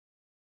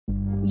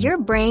Your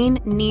brain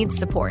needs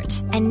support,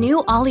 and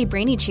new Ollie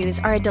Brainy Chews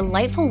are a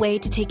delightful way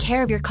to take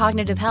care of your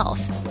cognitive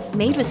health.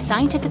 Made with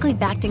scientifically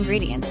backed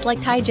ingredients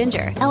like Thai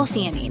ginger,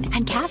 L-theanine,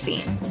 and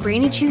caffeine,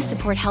 Brainy Chews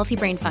support healthy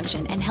brain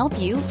function and help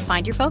you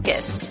find your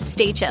focus,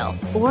 stay chill,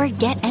 or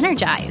get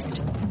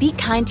energized. Be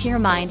kind to your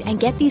mind and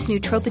get these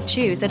nootropic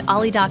chews at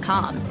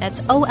ollie.com.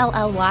 That's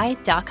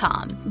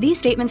OLLY.com. These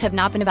statements have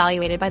not been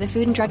evaluated by the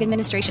Food and Drug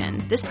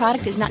Administration. This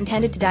product is not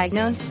intended to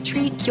diagnose,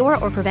 treat, cure,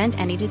 or prevent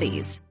any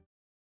disease.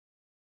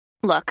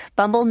 Look,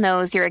 Bumble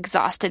knows you're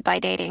exhausted by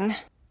dating.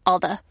 All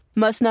the,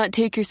 must not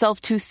take yourself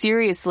too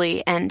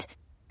seriously, and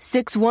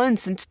 6'1"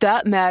 since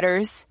that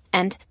matters,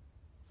 and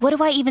what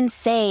do I even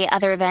say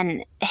other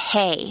than,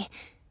 hey?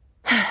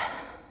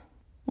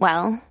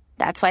 Well,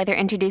 that's why they're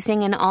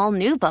introducing an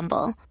all-new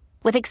Bumble,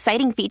 with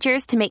exciting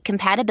features to make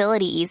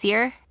compatibility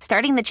easier,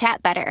 starting the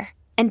chat better,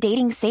 and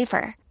dating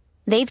safer.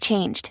 They've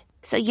changed,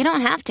 so you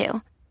don't have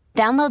to.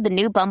 Download the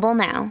new Bumble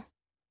now.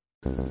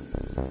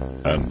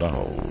 And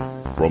now,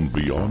 from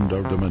beyond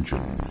our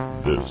dimension,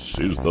 this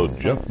is the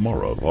Jeff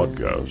Mara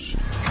Podcast.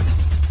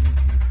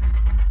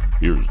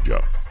 Here's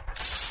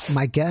Jeff.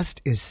 My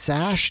guest is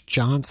Sash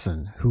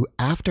Johnson, who,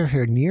 after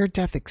her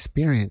near-death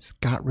experience,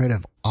 got rid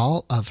of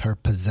all of her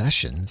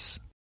possessions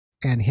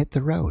and hit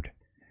the road.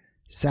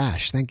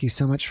 Sash, thank you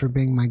so much for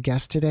being my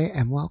guest today,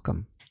 and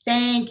welcome.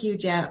 Thank you,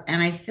 Jeff.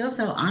 And I feel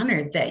so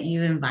honored that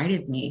you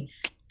invited me.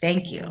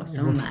 Thank you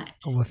so much.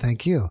 Well,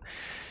 thank you.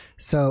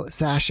 So,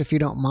 Sash, if you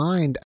don't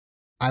mind,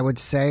 I would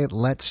say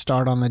let's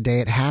start on the day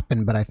it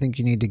happened, but I think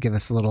you need to give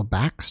us a little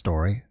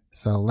backstory.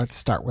 So let's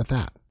start with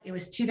that. It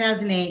was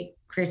 2008,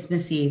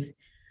 Christmas Eve.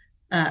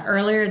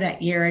 Earlier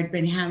that year, I'd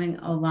been having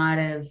a lot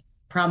of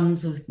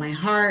problems with my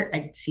heart.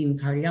 I'd seen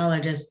the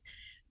cardiologist.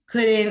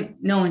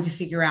 No one could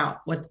figure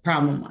out what the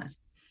problem was.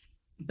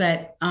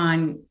 But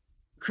on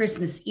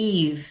Christmas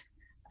Eve,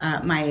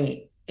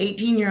 my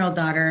 18-year-old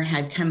daughter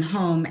had come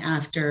home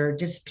after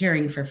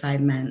disappearing for 5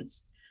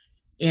 months.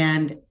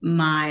 And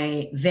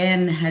my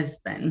then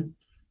husband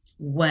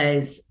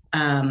was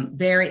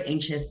very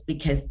anxious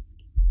because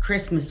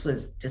Christmas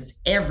was just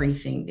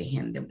everything to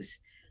him.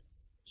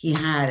 He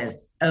had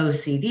his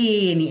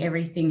OCD and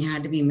everything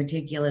had to be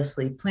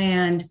meticulously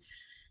planned.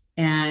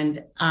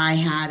 And I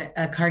had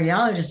a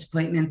cardiologist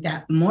appointment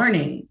that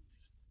morning.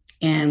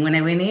 And when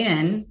I went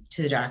in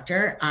to the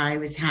doctor, I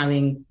was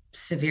having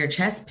severe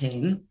chest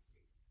pain.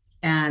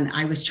 And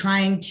I was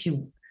trying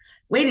to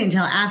wait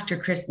until after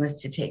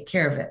Christmas to take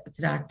care of it. But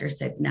the doctor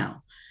said, no,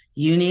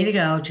 you need to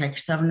go check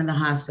yourself into the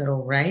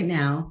hospital right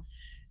now.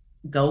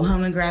 Go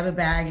home and grab a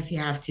bag if you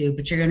have to,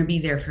 but you're going to be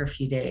there for a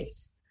few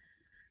days.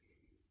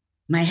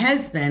 My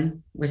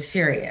husband was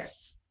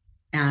furious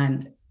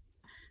and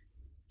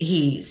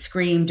he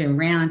screamed and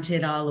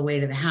ranted all the way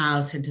to the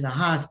house and to the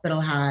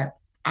hospital how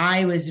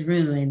I was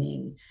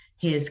ruining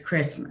his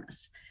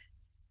Christmas.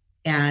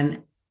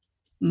 And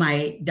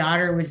my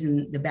daughter was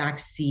in the back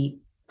seat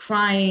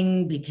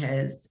crying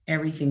because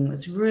everything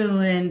was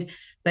ruined,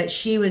 but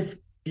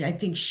I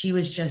think she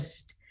was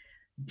just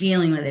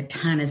dealing with a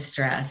ton of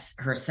stress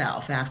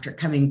herself after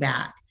coming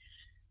back.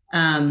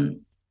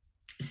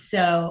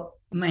 So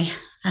my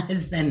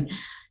husband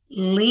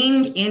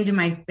leaned into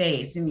my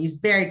face, and he's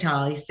very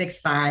tall. He's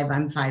 6'5",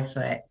 I'm 5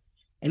 foot.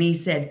 And he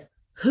said,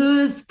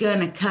 who's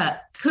gonna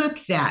cook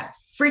that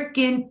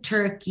freaking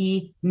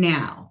turkey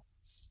now?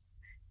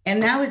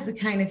 And that was the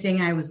kind of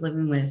thing I was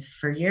living with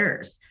for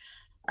years.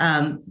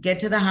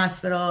 Get to the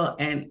hospital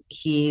and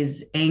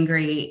he's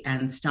angry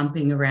and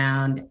stomping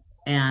around,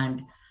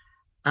 and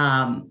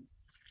a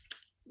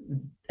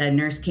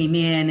nurse came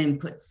in and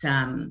put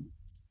some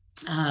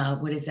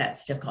what is that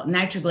stuff called?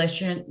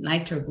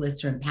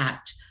 Nitroglycerin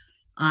patch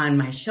on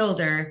my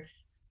shoulder.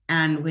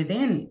 And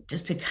within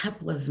just a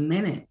couple of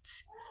minutes,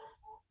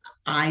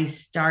 I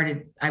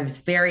was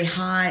very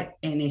hot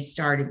and I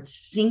started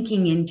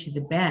sinking into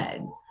the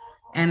bed.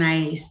 And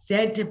I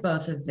said to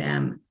both of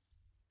them,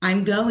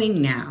 I'm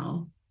going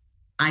now.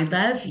 I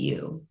love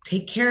you.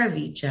 Take care of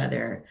each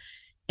other.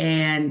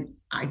 And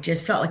I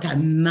just felt like I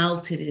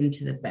melted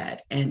into the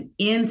bed, and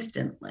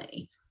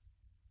instantly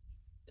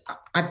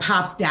I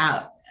popped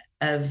out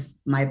of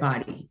my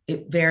body.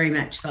 It very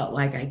much felt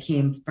like I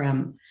came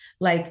from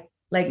like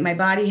my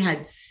body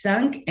had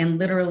sunk and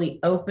literally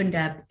opened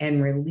up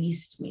and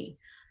released me.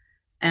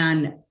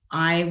 And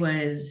I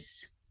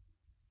was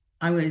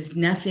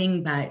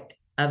nothing but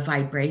a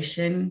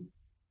vibration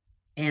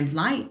and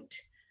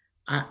light.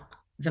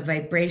 The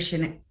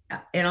vibration,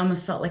 it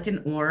almost felt like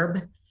an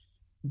orb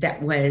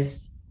that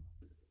was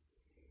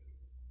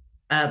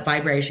a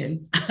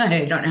vibration.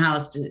 I don't know how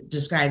else to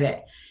describe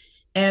it.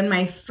 And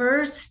my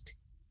first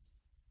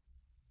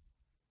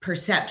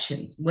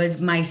perception was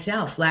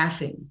myself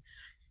laughing.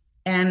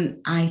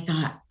 And I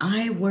thought,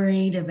 I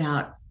worried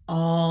about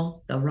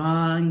all the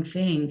wrong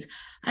things.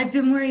 I've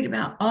been worried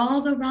about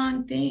all the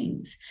wrong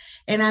things.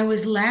 And I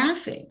was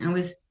laughing.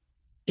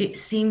 It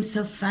seemed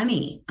so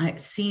funny. It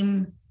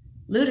seemed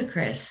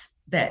ludicrous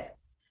that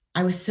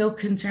I was so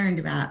concerned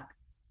about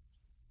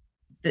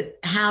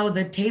how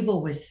the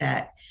table was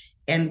set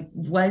and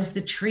was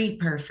the tree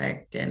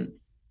perfect. And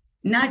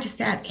not just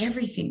that,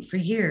 everything for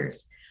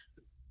years.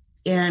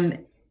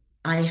 And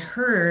I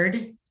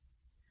heard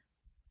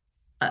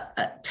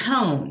a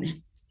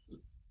tone,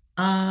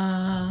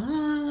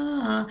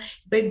 but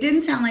it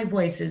didn't sound like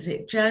voices.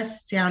 It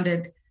just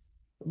sounded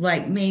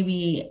like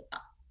maybe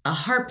a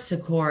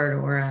harpsichord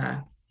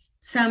or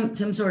some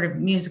sort of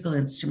musical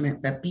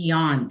instrument, but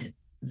beyond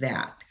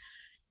that.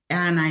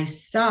 And I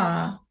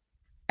saw,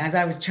 as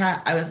I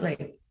was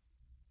like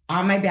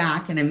on my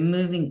back and I'm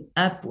moving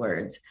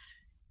upwards.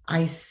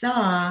 I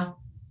saw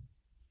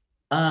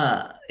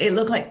it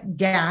looked like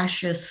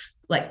gaseous,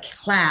 like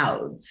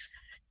clouds.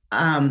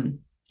 And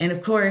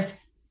of course,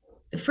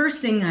 the first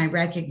thing I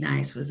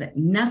recognized was that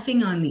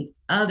nothing on the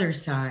other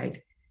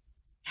side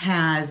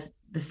has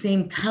the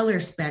same color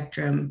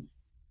spectrum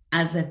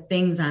as the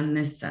things on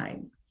this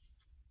side.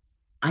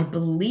 I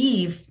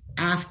believe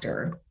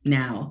after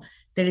now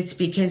that it's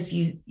because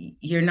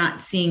you're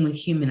not seeing with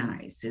human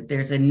eyes, that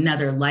there's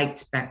another light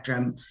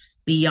spectrum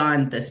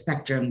beyond the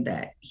spectrum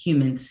that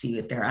humans see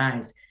with their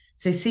eyes.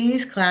 So I see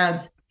these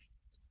clouds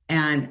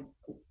and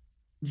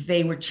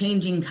they were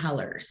changing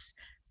colors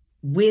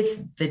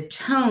with the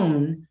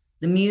tone,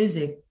 the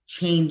music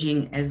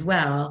changing as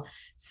well.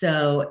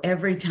 So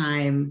every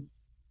time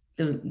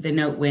the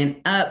note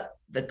went up,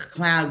 the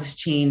clouds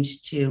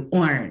changed to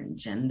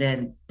orange and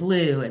then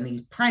blue and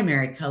these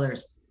primary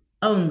colors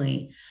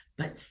only,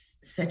 but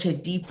such a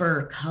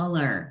deeper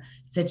color,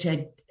 such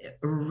a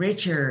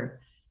richer,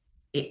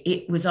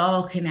 it was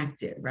all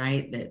connected,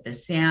 right? The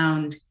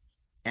sound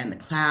and the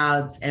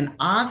clouds, and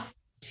off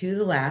to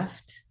the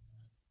left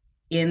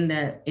in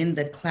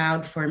the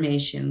cloud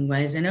formation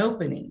was an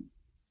opening.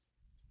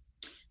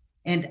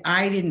 And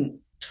I didn't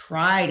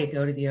try to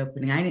go to the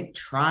opening. I didn't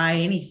try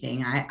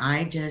anything.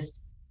 I just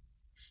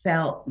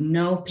felt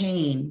no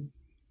pain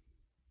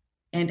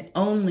and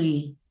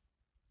only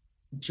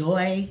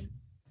joy,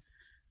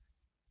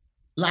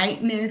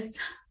 lightness,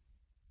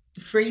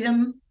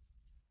 freedom.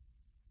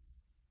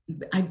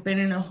 I'd been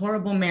in a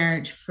horrible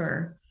marriage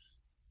for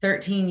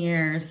 13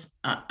 years.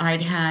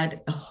 I'd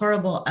had a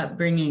horrible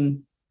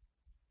upbringing.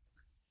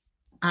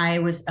 I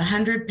was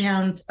 100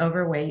 pounds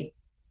overweight.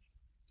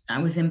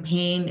 I was in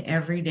pain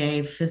every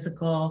day,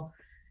 physical,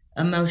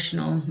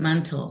 emotional,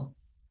 mental.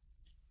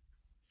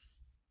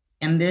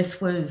 And this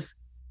was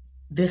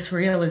this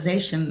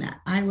realization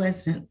that I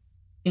wasn't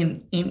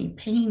in any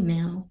pain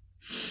now.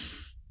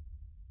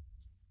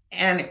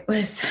 And it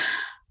was,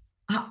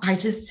 I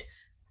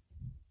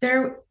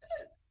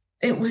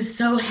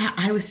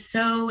was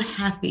so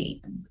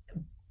happy,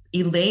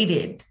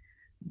 elated,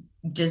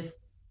 just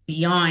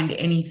beyond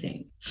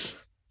anything.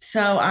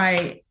 So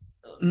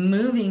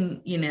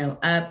moving,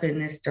 up in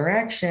this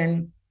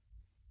direction.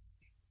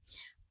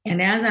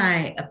 And as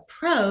I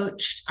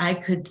approached, I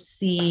could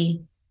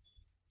see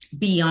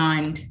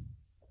beyond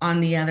on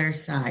the other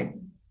side.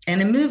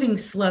 And I'm moving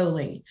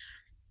slowly.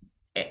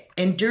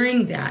 And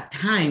during that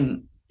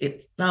time,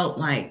 it felt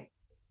like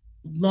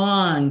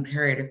long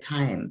period of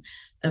time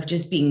of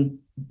just being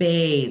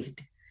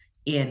bathed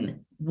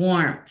in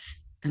warmth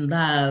and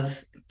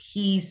love,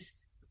 peace,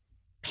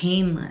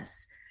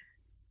 painless,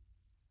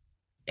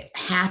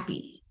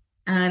 happy.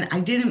 And I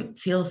didn't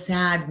feel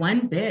sad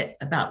one bit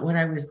about what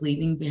I was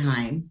leaving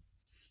behind.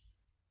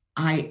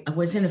 I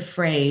wasn't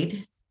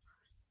afraid.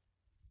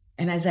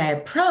 And as I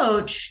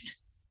approached,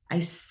 I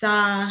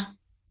saw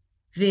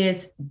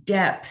this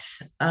depth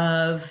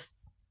of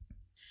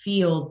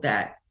field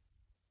that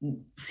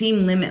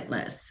seemed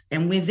limitless.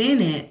 And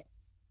within it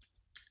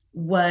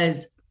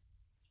was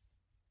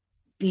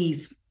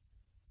these,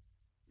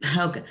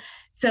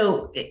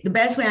 so the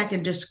best way I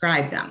can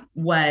describe them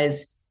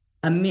was,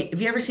 have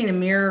you ever seen a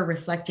mirror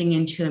reflecting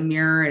into a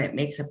mirror and it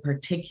makes a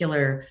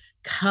particular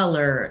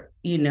color?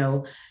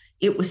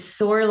 It was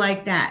sort of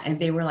like that. And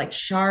they were like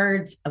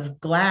shards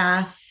of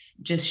glass,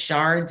 just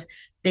shards.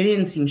 They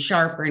didn't seem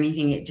sharp or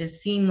anything. It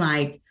just seemed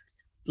like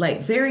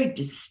very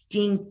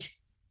distinct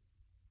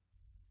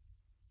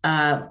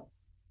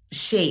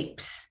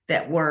shapes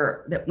that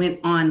went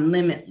on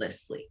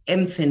limitlessly,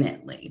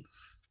 infinitely.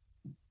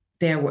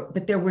 There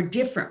were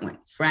different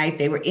ones, right?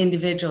 They were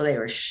individual.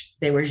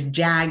 They were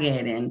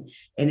jagged, and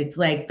it's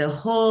like the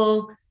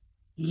whole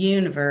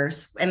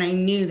universe. And I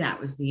knew that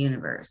was the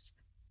universe,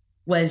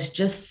 was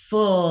just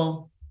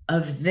full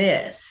of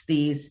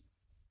these.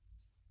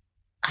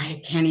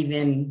 I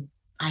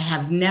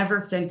have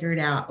never figured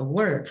out a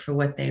word for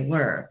what they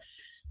were.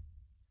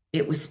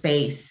 It was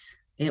space.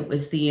 It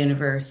was the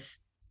universe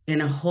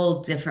in a whole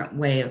different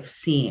way of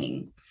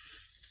seeing.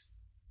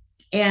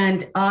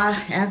 And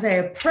as I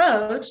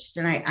approached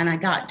and I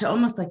got to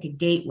almost like a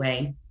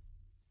gateway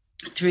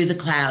through the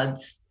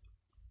clouds,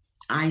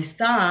 I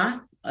saw,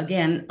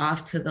 again,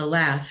 off to the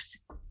left,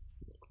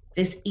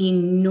 this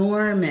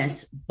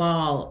enormous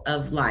ball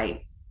of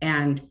light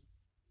and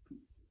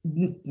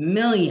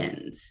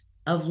millions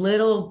of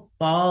little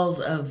balls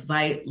of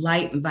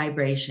light and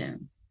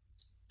vibration,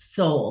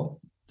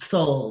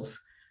 souls,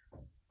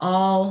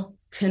 all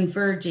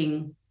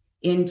converging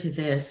into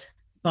this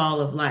ball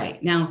of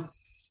light. Now,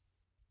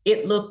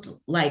 it looked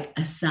like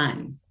a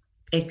sun.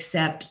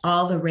 except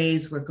all the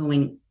rays were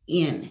going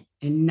in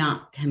and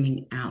not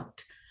coming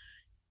out.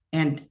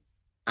 And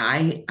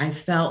I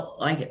felt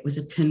like it was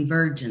a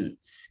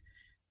convergence.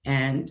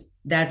 And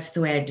that's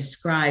the way I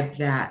described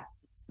that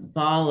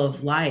ball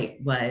of light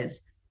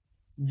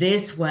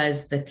this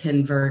was the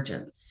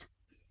convergence.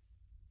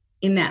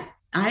 In that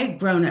I had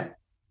grown up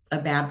a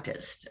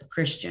Baptist, a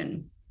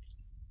Christian,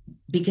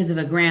 because of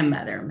a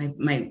grandmother.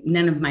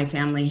 None of my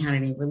family had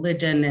any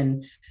religion,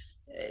 and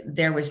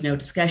there was no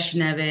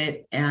discussion of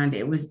it, and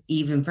it was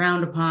even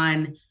frowned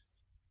upon.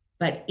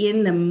 But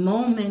in the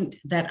moment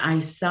that I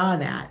saw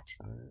that,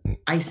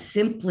 I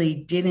simply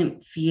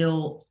didn't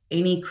feel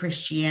any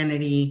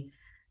Christianity,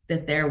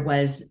 that there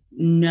was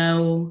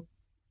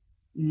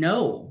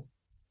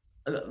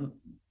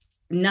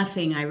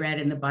nothing I read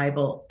in the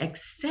Bible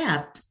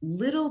except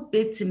little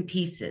bits and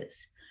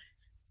pieces.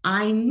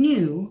 I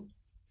knew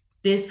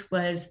this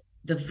was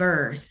the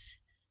verse,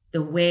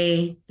 the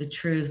way, the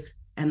truth,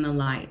 and the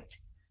light.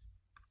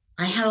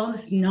 I had all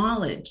this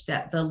knowledge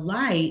that the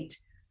light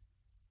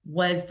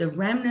was the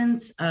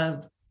remnants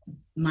of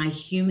my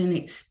human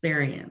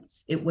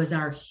experience. It was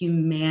our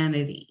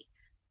humanity,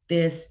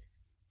 this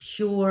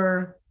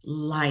pure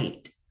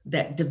light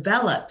that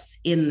develops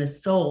in the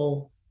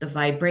soul, the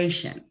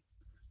vibration.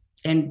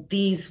 And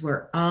these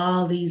were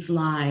all these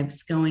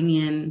lives going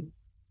in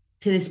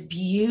to this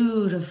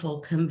beautiful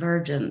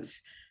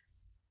convergence.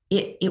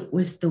 It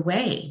was the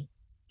way.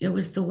 It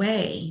was the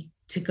way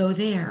to go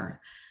there.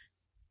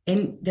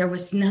 And there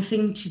was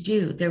nothing to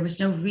do. There was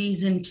no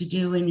reason to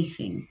do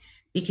anything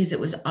because it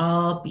was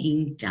all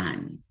being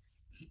done.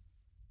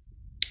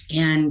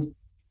 And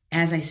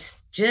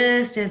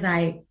just as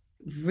I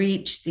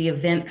reached the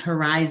event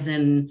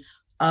horizon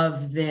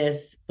of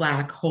this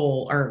black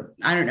hole, or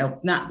I don't know,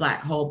 not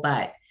black hole,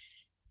 but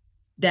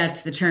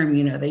that's the term,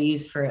 they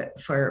use for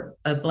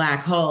a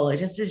black hole.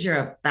 Just as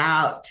you're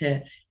about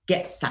to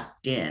get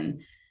sucked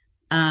in,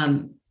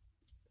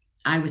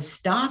 I was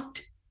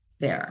stopped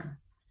there.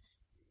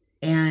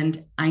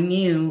 And I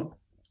knew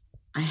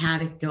I had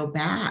to go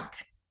back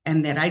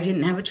and that I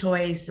didn't have a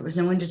choice. There was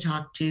no one to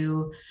talk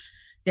to.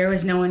 There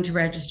was no one to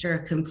register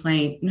a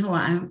complaint. No,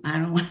 I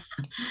don't want,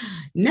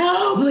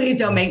 no, please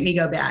don't make me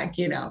go back,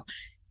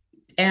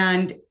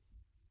 And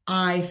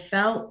I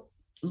felt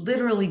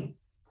literally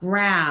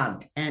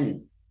grabbed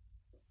and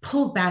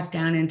pulled back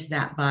down into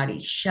that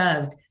body,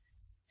 shoved,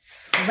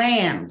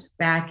 slammed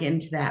back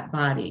into that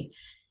body.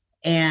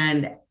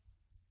 And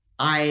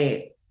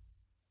I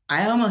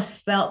almost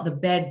felt the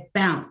bed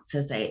bounce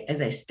as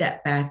I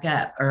stepped back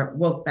up or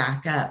woke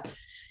back up.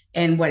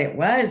 And what it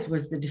was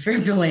the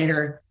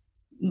defibrillator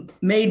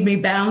made me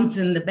bounce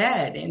in the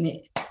bed and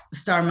it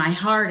started my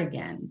heart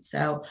again.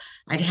 So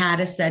I'd had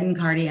a sudden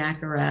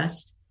cardiac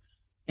arrest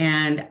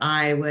and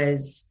I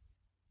was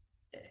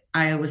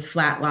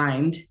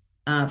flatlined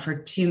for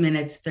 2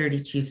 minutes,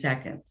 32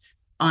 seconds.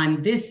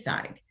 On this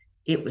side,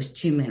 it was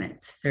 2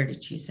 minutes,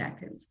 32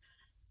 seconds.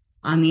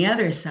 On the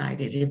other side,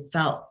 it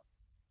felt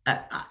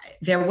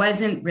there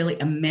wasn't really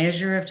a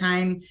measure of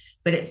time,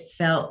 but it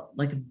felt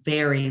like a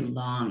very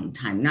long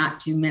time, not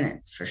 2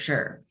 minutes for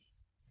sure.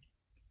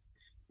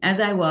 As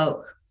I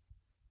woke,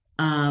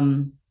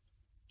 and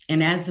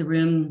as the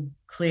room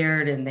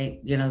cleared and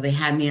they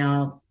had me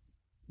all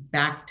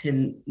back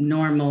to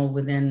normal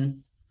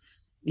within,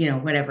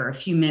 a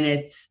few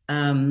minutes.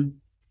 And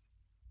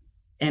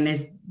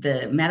as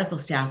the medical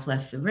staff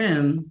left the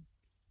room,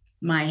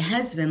 my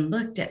husband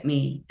looked at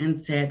me and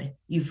said,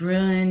 "You've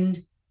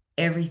ruined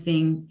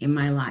everything in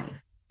my life."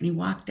 And he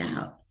walked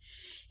out.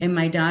 And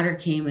my daughter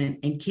came in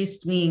and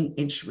kissed me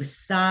and she was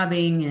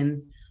sobbing.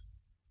 And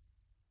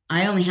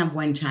I only have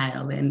one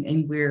child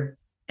and we're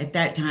at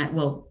that time,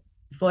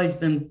 we've always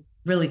been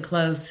really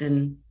close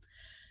and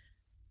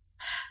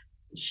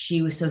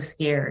she was so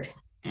scared.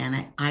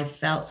 And I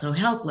felt so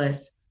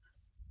helpless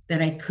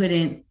that I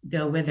couldn't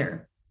go with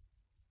her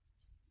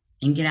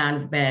and get out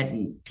of bed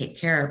and take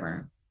care of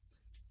her.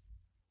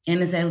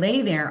 And as I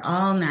lay there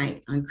all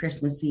night on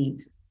Christmas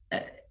Eve,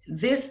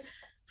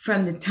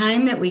 from the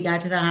time that we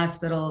got to the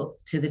hospital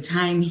to the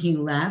time he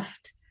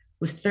left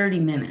was 30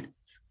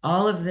 minutes.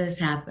 All of this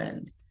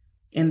happened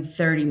in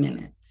 30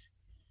 minutes.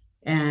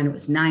 And it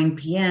was 9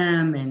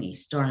 p.m. and he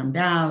stormed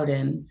out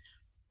and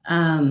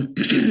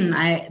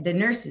the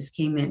nurses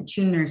came in,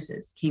 2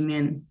 nurses came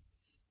in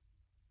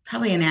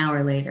probably an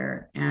hour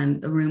later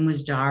and the room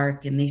was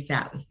dark and they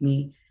sat with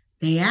me.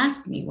 They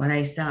asked me what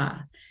I saw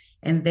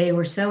and they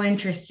were so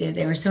interested.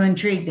 They were so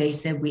intrigued. They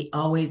said, "We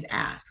always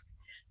ask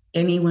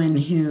anyone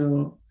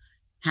who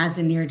has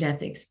a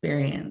near-death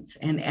experience."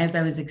 And as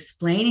I was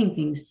explaining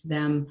things to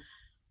them,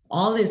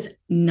 all this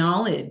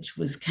knowledge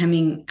was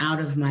coming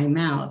out of my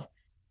mouth.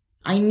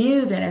 I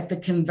knew that at the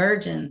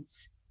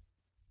convergence,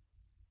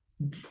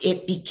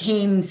 it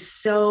became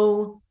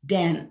so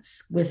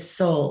dense with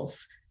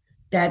souls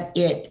that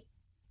it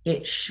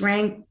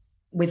shrank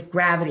with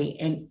gravity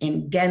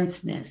and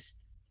denseness,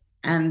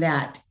 and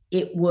that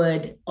it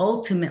would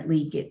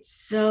ultimately get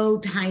so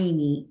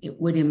tiny, it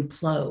would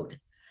implode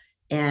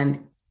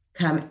and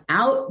come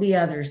out the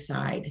other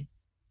side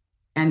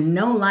and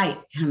no light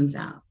comes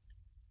out,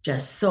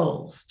 just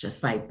souls, just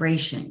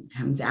vibration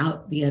comes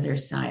out the other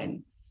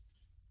side.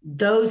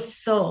 Those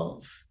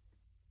souls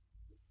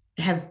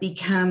have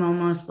become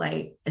almost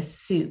like a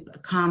soup, a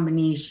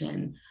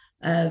combination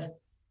of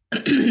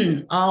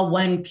all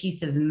one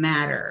piece of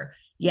matter,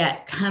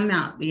 yet come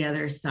out the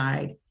other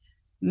side,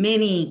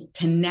 many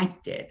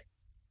connected.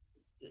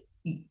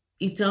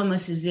 It's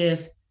almost as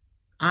if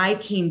I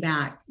came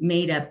back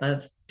made up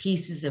of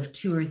pieces of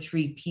 2 or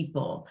 3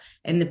 people,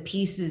 and the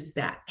pieces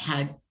that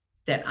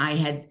I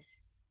had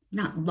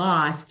not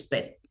lost,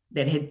 but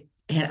that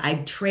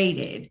I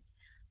traded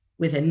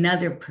with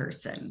another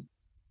person.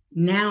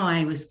 Now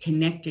I was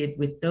connected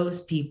with those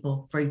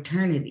people for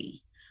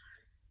eternity.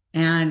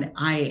 And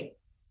I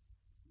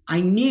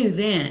knew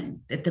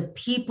then that the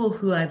people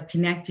who I've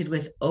connected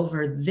with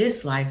over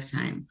this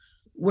lifetime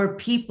were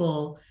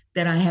people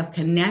that I have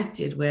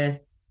connected with,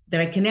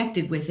 that I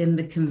connected with in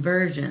the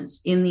conversions,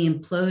 in the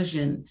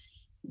implosion.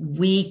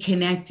 We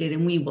connected,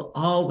 and we will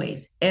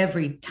always,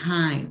 every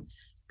time,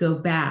 go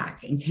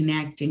back and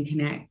connect and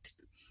connect.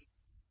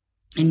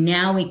 And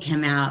now we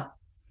come out,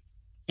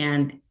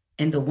 and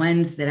the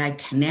ones that I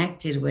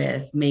connected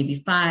with,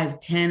 maybe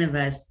 5, 10 of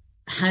us,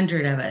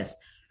 100 of us,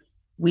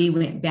 we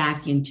went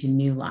back into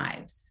new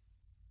lives.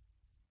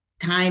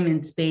 Time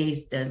and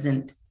space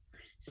doesn't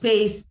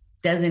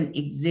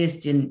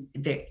exist in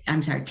there.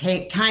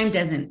 Time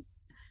doesn't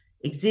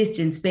exist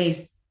in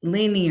space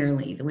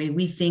linearly, the way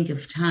we think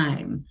of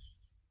time.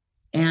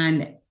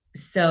 And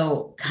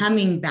so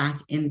coming back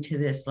into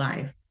this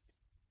life,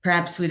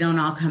 perhaps we don't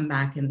all come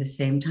back in the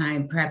same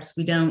time. Perhaps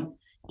we don't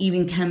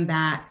even come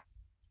back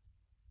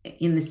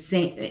in the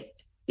same.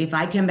 If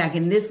I come back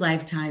in this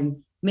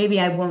lifetime, maybe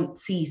I won't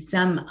see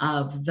some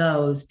of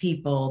those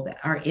people that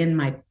are in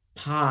my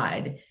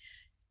pod,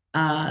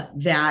 I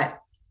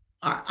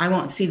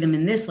won't see them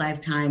in this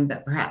lifetime,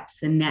 but perhaps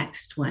the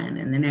next one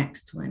and the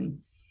next one.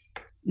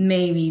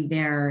 Maybe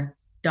they're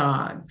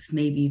dogs,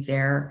 maybe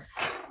they're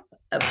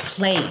a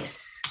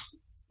place,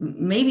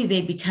 maybe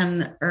they become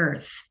the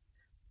earth.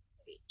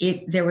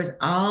 There was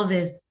all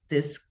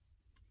this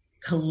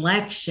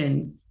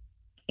collection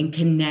and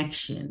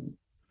connection.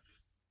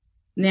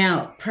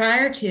 Now,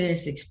 prior to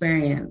this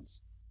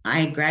experience,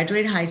 I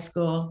graduated high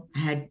school, I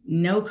had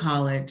no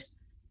college.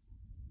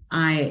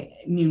 I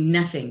knew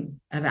nothing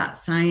about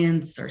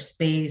science or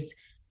space.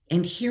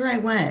 And here I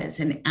was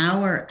an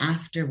hour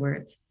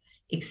afterwards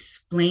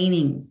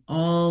explaining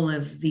all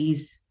of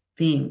these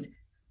things,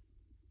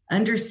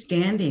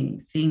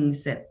 understanding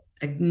things that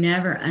I'd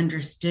never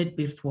understood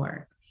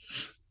before.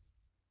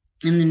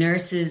 And the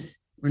nurses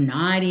were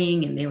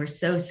nodding, and they were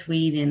so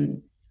sweet.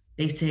 And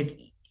they said,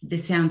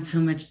 this sounds so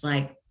much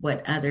like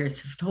what others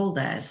have told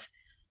us.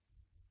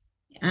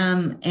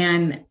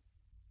 And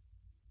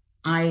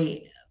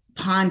I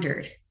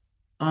pondered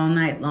all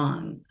night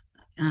long.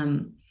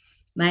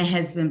 My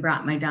husband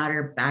brought my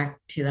daughter back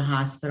to the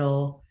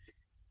hospital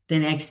the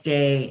next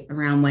day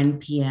around 1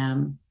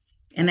 p.m.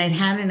 And I'd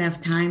had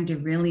enough time to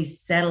really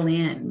settle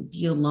in,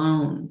 be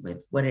alone with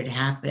what had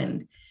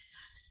happened.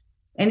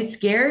 And it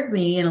scared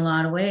me in a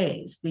lot of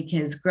ways,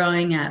 because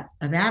growing up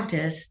a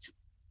Baptist,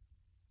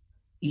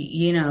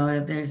 you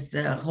know, there's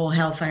the whole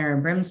hellfire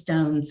and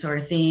brimstone sort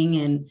of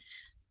thing.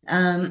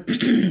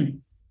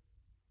 And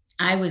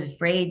I was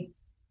afraid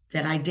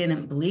that I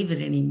didn't believe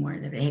it anymore,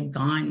 that it had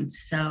gone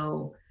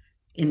so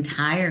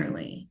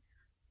entirely.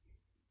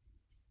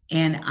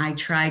 And I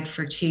tried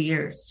for 2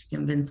 years to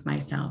convince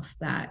myself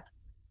that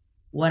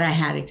what I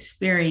had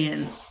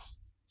experienced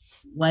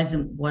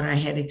wasn't what I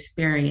had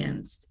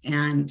experienced,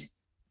 and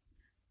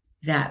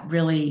that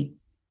really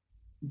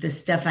the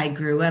stuff I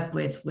grew up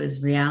with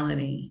was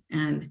reality.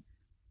 And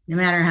no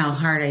matter how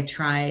hard I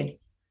tried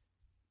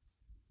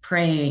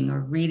praying or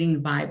reading the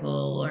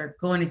Bible or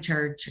going to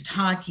church or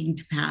talking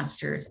to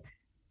pastors,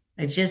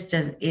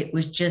 it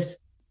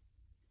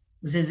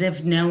was as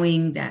if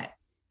knowing that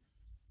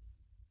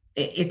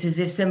it's as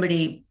if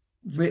somebody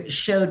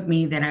showed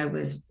me that I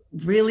was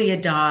really a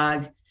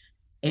dog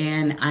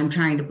and I'm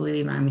trying to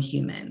believe I'm a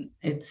human.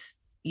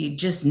 You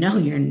just know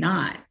you're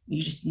not.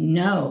 You just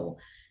know.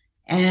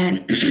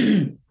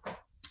 And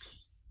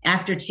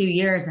after 2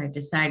 years, I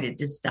decided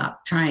to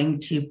stop trying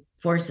to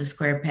force a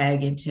square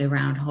peg into a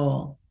round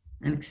hole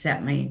and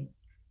accept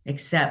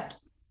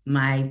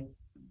my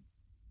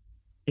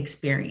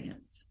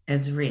experience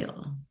as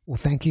real. Well,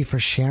 thank you for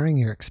sharing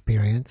your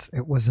experience.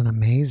 It was an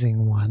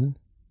amazing one.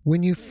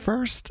 When you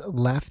first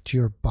left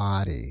your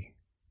body,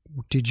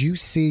 did you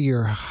see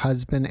your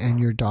husband and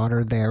your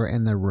daughter there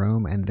in the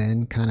room and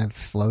then kind of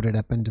floated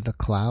up into the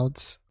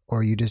clouds?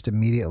 Or you just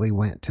immediately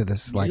went to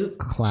this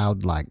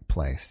cloud-like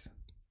place?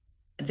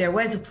 There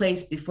was a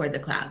place before the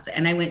clouds,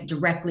 and I went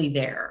directly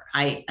there.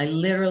 I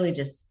literally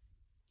just,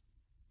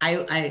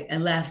 I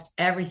left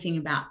everything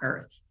about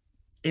Earth.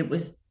 It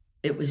was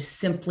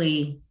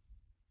simply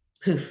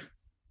poof.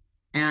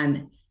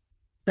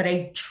 But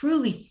I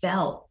truly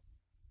felt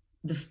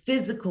the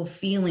physical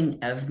feeling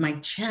of my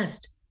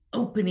chest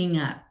opening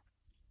up,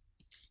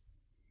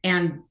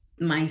 and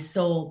my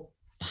soul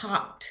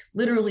popped,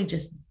 literally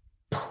just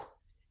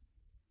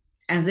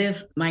as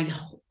if my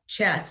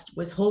chest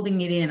was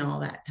holding it in all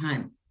that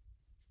time.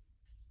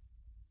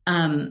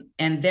 And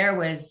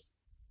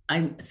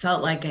I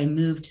felt like I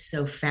moved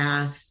so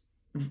fast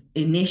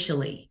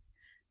initially,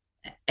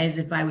 as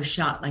if I was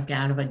shot like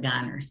out of a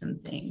gun or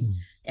something.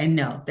 And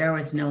no, there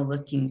was no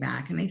looking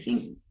back. And I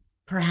think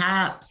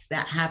perhaps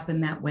that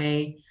happened that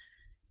way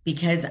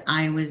because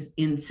I was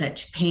in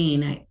such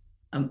pain.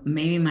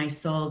 Maybe my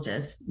soul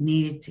just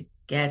needed to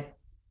get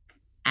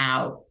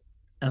out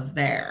of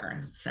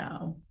there.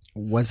 So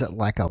was it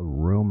like a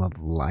room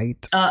of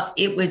light?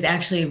 It was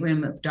actually a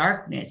room of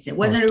darkness. It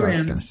wasn't a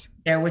room.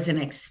 There was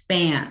an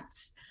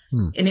expanse.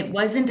 And it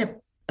wasn't a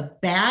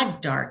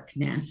bad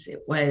darkness.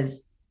 It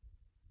was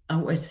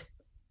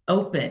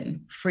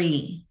open,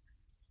 free,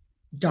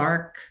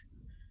 dark.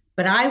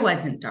 But I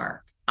wasn't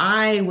dark.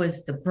 I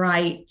was the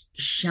bright,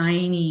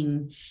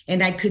 shining,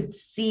 and I could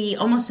see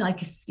almost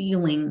like a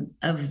ceiling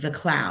of the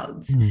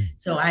clouds.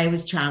 So I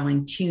was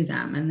traveling to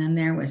them. And then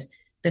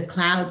the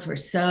clouds were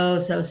so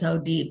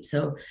deep.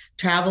 So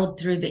traveled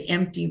through the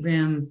empty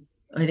room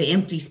or the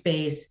empty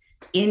space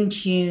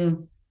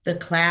into the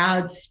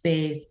cloud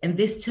space. And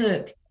this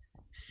took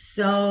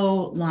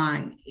so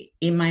long.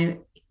 In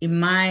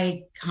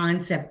my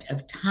concept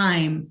of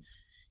time,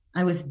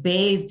 I was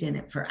bathed in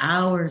it for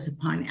hours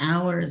upon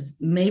hours,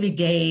 maybe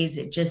days.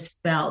 It just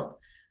felt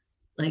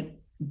like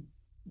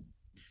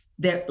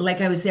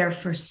I was there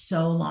for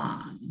so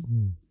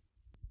long.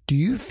 Do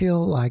you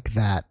feel like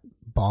that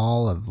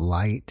ball of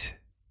light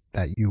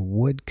that you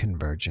would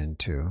converge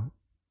into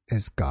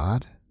is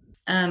God?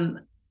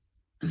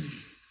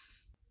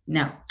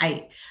 No,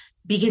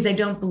 because I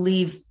don't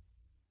believe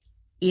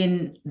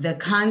in the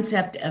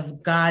concept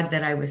of God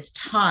that I was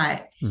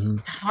taught.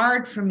 It's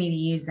hard for me to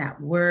use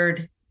that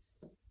word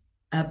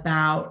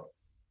about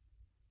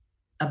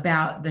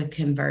the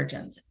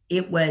convergence.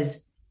 It was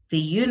the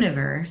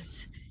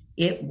universe.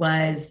 It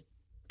was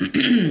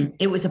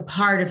a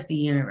part of the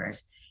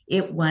universe.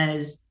 It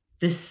was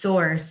the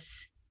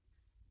source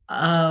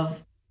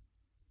of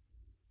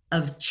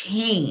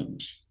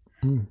change.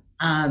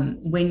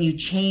 When you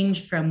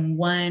change from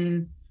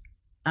one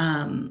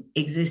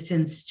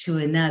existence to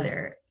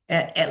another,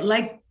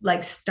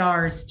 like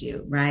stars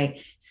do, right?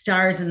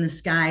 Stars in the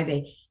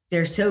sky,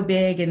 they're so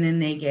big and then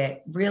they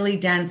get really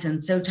dense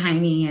and so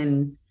tiny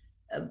and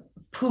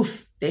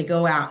poof, they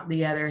go out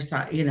the other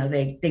side.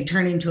 They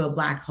turn into a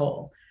black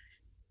hole.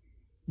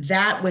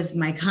 That was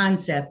my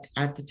concept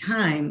at the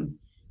time.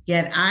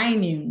 Yet I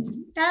knew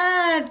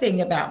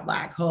nothing about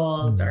black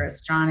holes or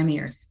astronomy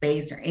or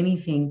space or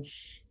anything.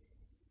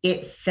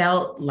 It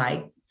felt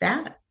like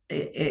that.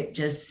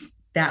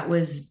 That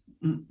was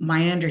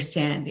my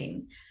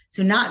understanding.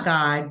 So not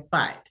God,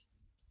 but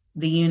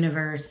the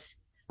universe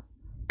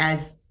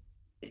as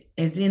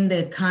in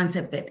the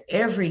concept that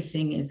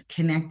everything is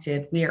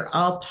connected. We are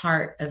all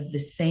part of the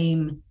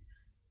same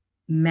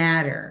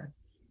matter.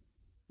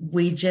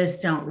 We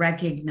just don't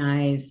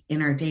recognize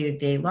in our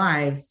day-to-day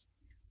lives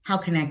how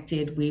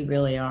connected we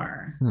really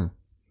are.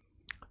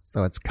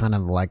 So it's kind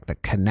of like the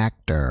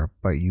connector,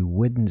 but you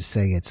wouldn't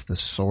say it's the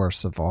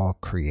source of all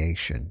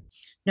creation.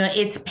 No,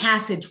 it's a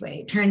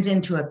passageway. It turns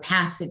into a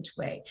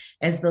passageway.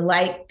 As the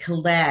light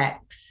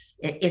collects,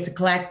 it's a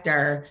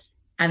collector,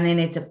 and then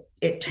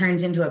it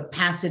turns into a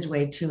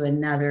passageway to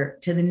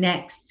the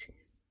next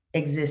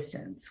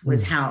existence,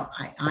 was how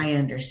I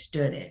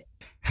understood it.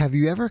 Have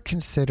you ever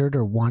considered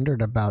or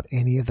wondered about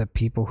any of the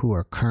people who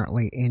are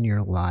currently in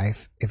your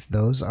life, if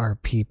those are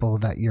people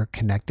that you're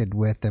connected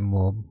with and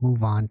will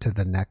move on to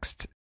the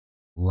next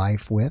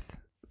life with?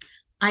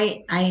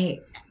 I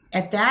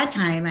at that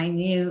time, I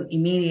knew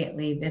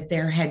immediately that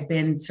there had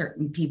been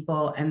certain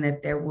people and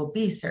that there will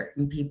be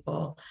certain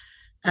people.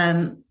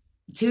 2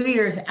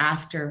 years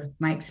after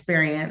my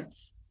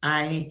experience,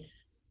 I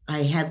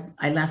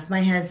left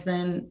my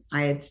husband.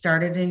 I had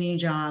started a new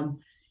job.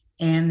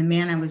 And the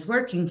man I was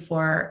working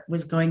for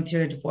was going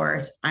through a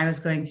divorce. I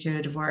was going through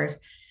a divorce.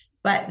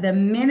 But the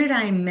minute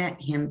I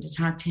met him to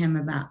talk to him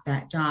about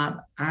that job,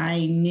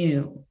 I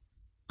knew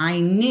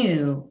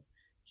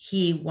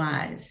he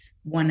was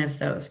one of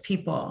those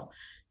people.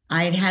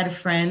 I had a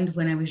friend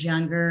when I was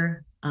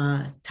younger,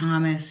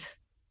 Thomas,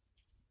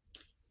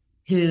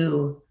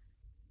 who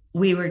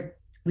we were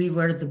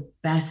the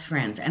best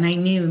friends. And I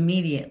knew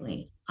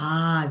immediately,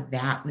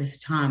 that was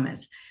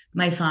Thomas.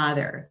 My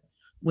father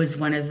was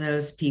one of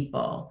those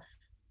people.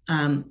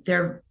 I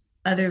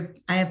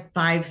have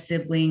 5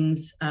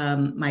 siblings.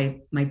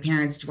 My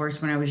parents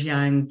divorced when I was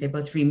young. They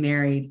both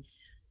remarried.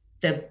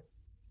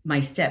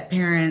 My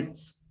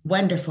step-parents,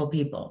 wonderful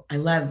people. I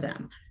love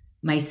them.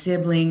 My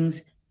siblings,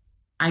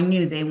 I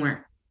knew they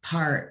weren't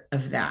part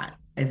of that.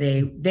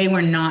 They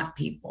were not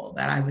people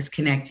that I was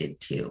connected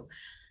to.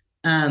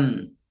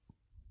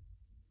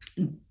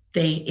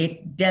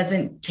 It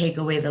doesn't take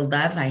away the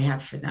love I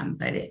have for them,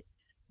 but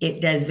it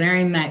does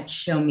very much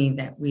show me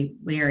that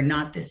we are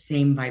not the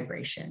same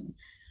vibration.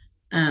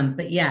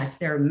 But yes,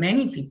 there are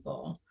many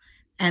people.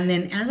 And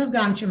then as I've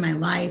gone through my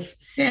life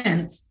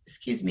since,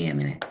 excuse me a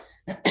minute,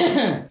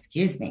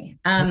 excuse me.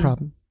 No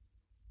problem.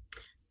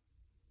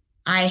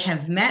 I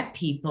have met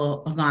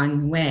people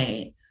along the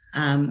way.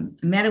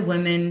 Met a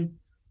woman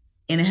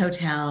in a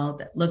hotel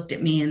that looked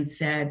at me and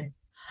said,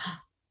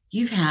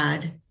 "You've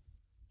had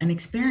an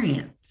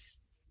experience.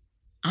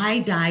 I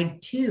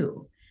died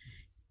too."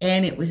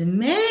 And it was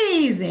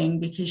amazing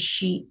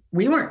because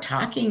we weren't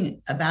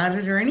talking about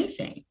it or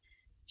anything.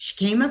 She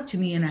came up to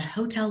me in a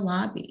hotel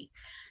lobby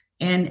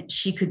and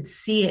she could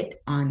see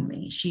it on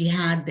me. She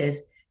had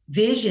this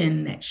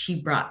vision that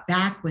she brought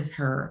back with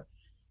her,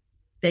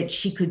 that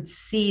she could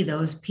see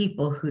those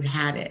people who'd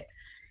had it.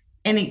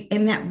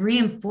 And that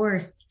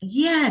reinforced,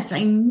 yes,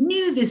 I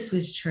knew this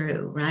was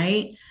true,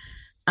 right?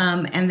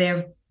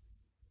 After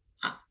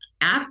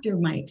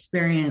my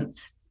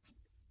experience,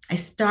 I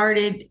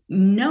started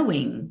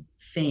knowing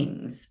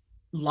things,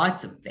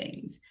 lots of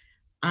things.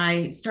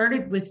 I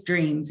started with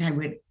dreams. I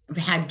would have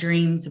had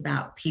dreams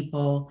about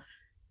people,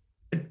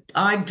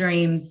 odd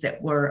dreams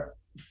that were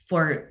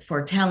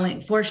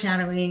foreshadowing,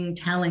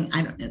 telling,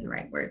 I don't know the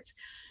right words,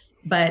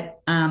 but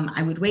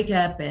I would wake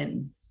up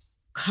and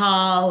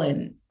call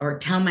or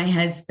tell my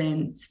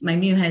husband, my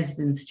new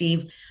husband,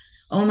 Steve,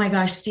 "Oh my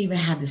gosh, Steve, I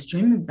had this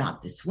dream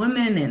about this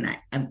woman," and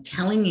I'm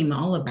telling him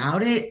all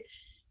about it.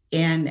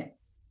 And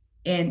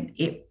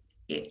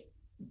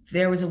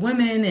there was a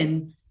woman,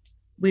 and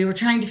we were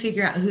trying to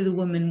figure out who the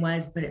woman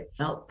was, but it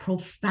felt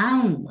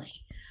profoundly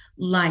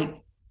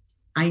like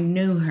I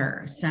knew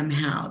her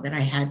somehow, that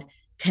I had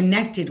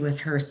connected with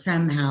her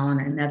somehow on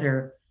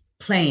another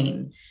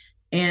plane,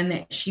 and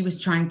that she was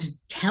trying to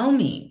tell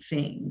me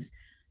things.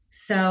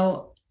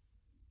 So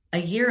a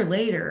year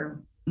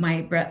later,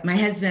 my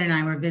husband and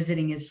I were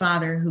visiting his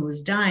father, who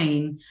was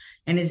dying,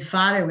 and his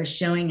father was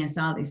showing us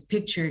all these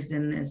pictures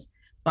in this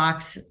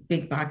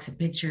big box of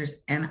pictures.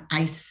 And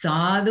I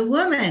saw the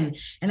woman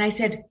and I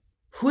said,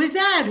 "Who is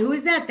that? Who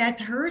is that?"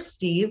 "That's her,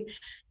 Steve."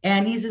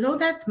 And he says, "Oh,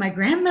 that's my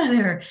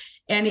grandmother."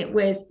 And it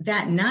was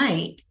that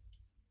night,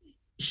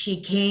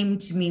 she came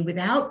to me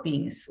without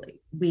being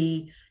asleep.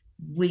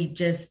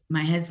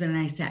 My husband and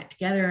I sat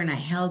together and I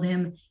held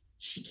him.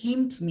 She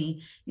came to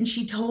me and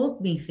she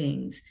told me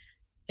things.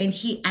 And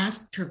he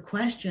asked her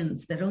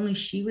questions that only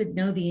she would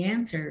know the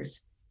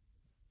answers.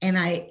 And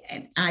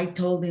I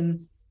told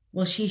him,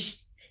 well,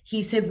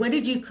 he said, "What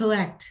did you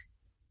collect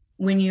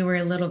when you were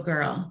a little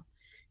girl?"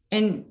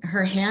 And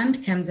her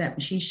hand comes up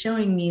and she's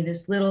showing me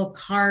this little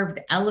carved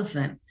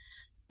elephant.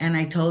 And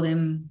I told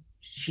him,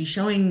 "She's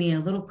showing me a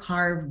little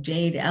carved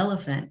jade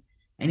elephant."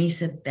 And he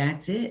said,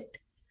 "That's it."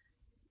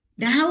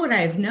 Now, how would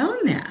I have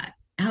known that?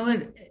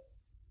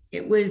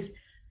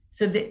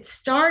 So that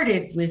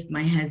started with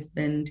my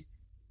husband.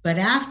 But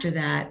after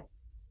that,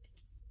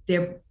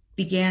 there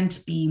began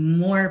to be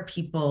more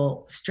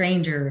people,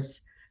 strangers,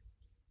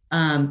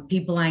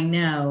 people I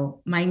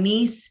know. My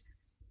niece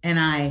and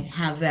I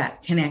have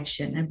that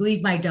connection. I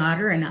believe my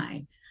daughter and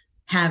I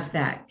have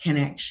that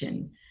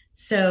connection.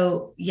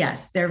 So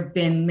yes, there have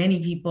been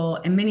many people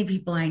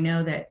I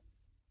know that,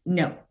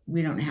 no,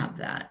 we don't have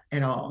that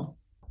at all.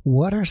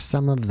 What are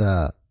some of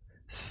the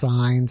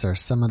signs or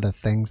some of the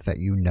things that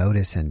you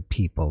notice in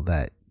people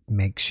that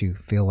makes you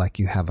feel like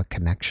you have a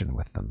connection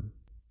with them?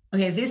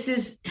 Okay,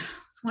 it's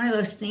one of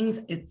those things,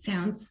 it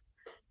sounds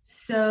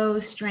so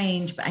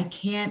strange, but I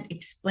can't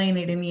explain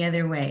it any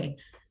other way.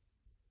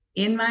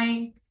 In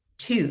my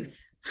tooth,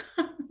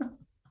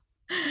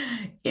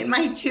 in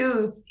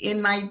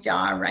my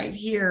jaw right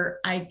here,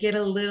 I get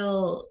a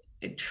little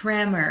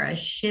tremor, a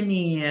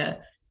shimmy, a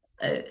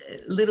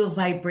little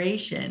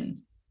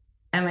vibration,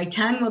 and my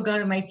tongue will go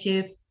to my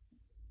tooth,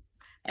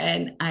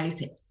 and I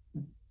say,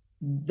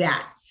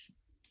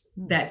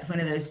 that's one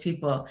of those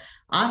people.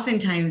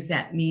 Oftentimes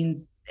that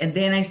means, and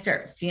then I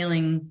start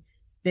feeling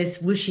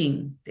this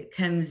whooshing that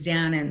comes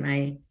down,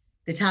 and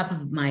the top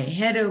of my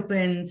head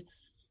opens,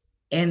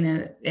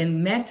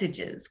 and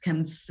messages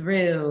come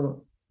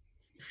through,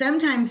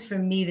 sometimes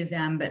from me to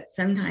them, but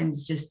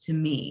sometimes just to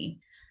me.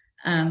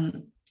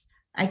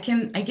 I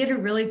get a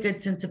really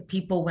good sense of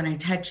people when I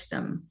touch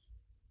them.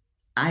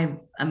 I'm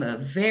a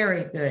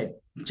very good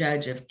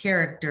judge of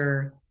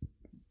character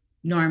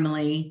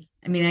normally.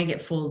 I mean, I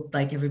get fooled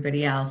like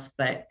everybody else,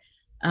 but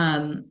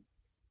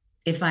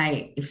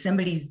if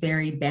somebody's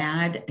very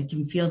bad, I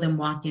can feel them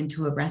walk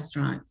into a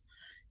restaurant.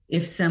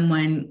 If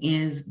someone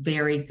is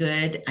very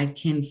good, I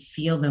can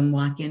feel them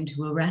walk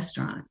into a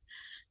restaurant.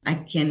 I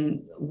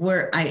can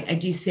work, I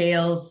do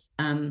sales,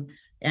 and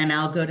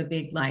I'll go to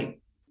big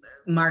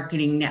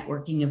marketing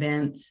networking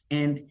events.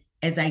 And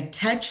as I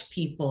touch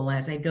people,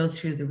 as I go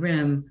through the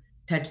room,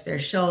 touch their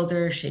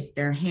shoulder, shake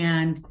their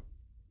hand,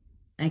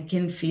 I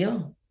can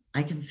feel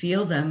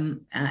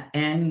them,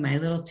 and my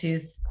little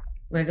tooth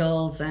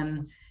wiggles,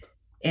 and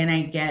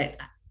I get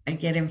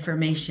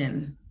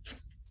information.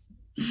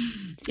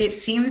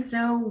 It seems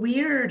so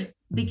weird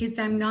because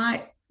I'm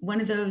not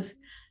one of those.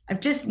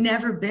 I've just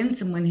never been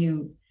someone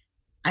who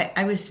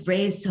I was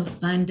raised so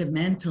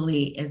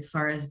fundamentally as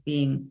far as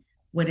being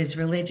what is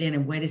religion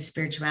and what is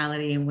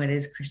spirituality and what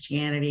is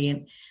Christianity.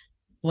 And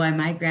boy,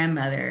 my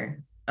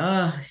grandmother,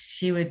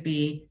 she would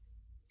be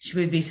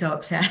so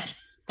upset.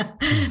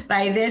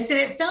 by this. And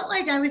it felt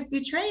like I was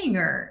betraying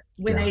her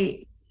when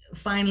I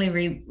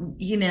finally,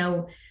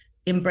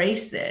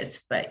 embraced this.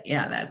 But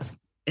yeah,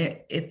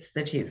 it's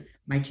the truth.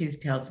 My tooth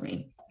tells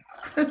me.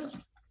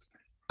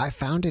 I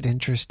found it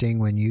interesting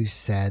when you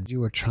said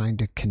you were trying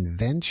to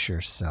convince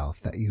yourself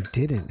that you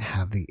didn't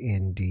have the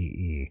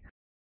NDE.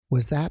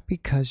 Was that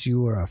because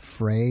you were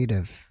afraid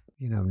of,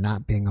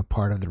 not being a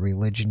part of the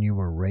religion you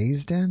were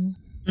raised in?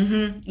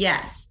 Mm-hmm.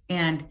 Yes.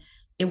 And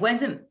it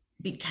wasn't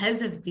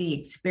because of the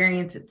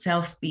experience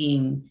itself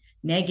being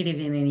negative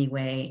in any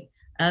way,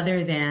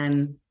 other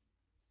than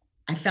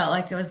I felt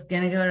like I was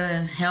going to go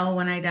to hell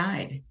when I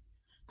died.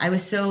 I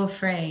was so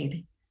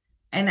afraid.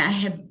 And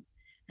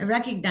I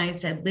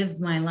recognized I'd lived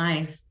my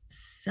life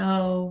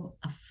so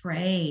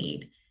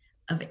afraid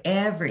of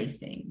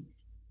everything.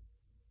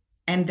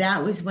 And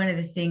that was one of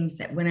the things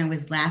that when I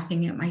was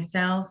laughing at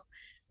myself,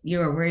 you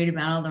were worried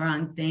about all the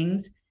wrong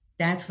things.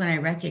 That's when I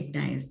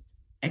recognized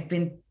I'd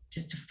been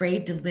just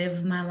afraid to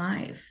live my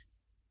life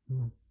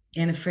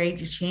and afraid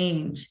to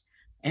change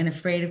and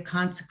afraid of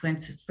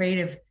consequence, afraid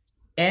of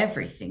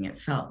everything it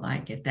felt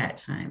like at that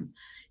time.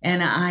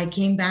 And I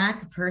came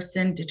back a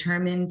person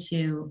determined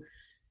to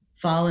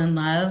fall in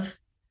love,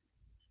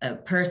 a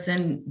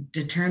person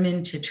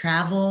determined to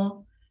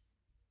travel,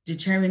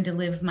 determined to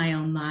live my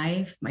own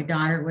life. My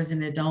daughter was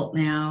an adult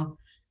now.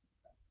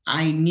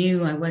 I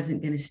knew I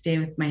wasn't going to stay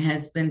with my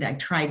husband. I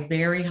tried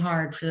very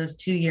hard for those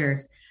 2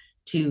 years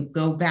to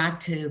go back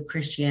to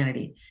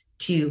Christianity,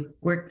 to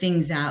work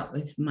things out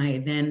with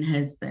my then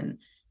husband.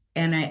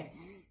 And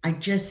I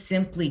just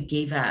simply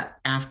gave up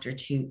after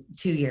two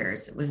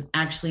years. It was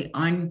actually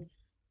on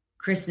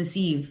Christmas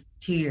Eve,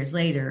 2 years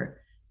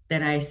later,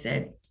 that I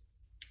said,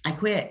 I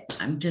quit.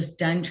 I'm just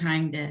done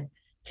trying to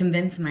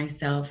convince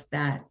myself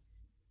that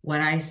what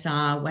I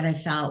saw, what I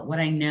felt, what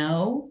I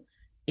know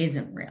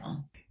isn't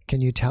real. Can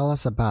you tell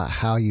us about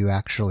how you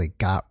actually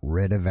got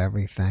rid of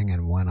everything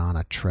and went on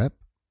a trip?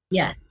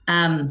 Yes.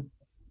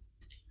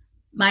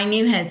 My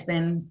new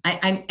husband,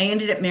 I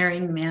ended up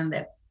marrying the man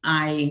that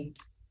I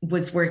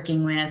was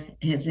working with.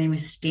 His name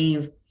is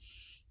Steve.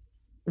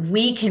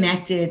 We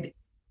connected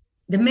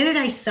the minute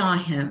I saw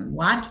him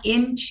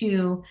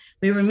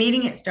we were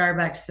meeting at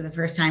Starbucks for the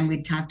first time.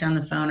 We'd talked on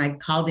the phone. I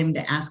called him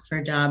to ask for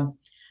a job.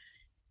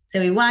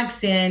 So he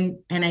walks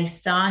in and I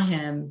saw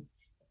him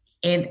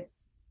and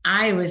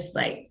I was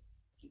like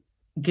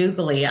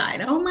googly eyed.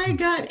 Oh my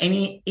God. And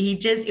he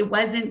just, it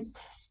wasn't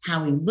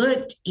how he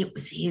looked. It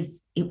was his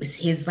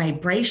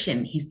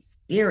vibration, his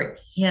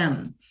spirit,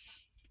 him.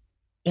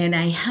 And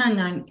I hung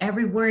on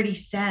every word he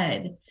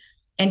said.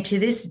 And to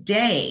this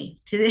day,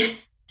 that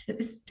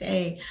was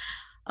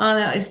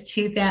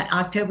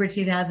October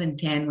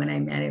 2010 when I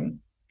met him.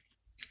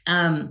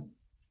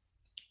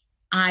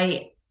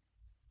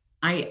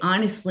 I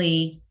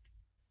honestly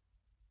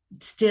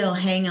still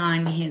hang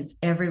on his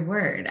every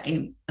word.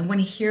 I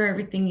want to hear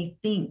everything he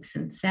thinks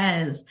and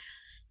says.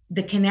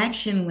 The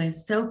connection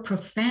was so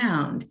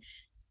profound.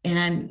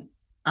 And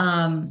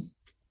I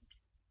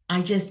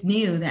just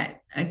knew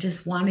that I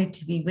just wanted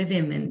to be with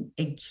him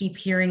and keep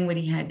hearing what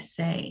he had to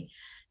say.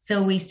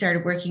 So we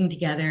started working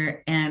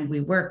together and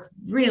we work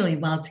really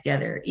well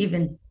together,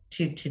 even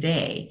to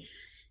today.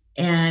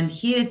 And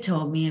he had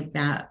told me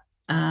about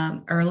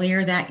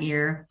earlier that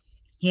year,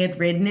 he had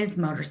ridden his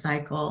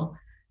motorcycle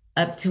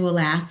up to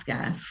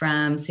Alaska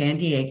from San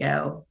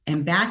Diego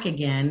and back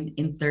again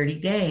in 30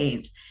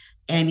 days.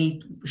 And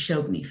he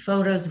showed me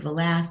photos of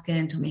Alaska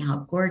and told me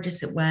how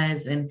gorgeous it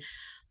was. And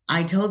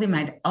I told him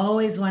I'd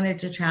always wanted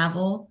to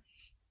travel,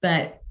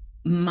 but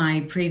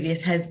my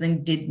previous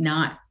husband did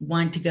not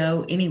want to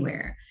go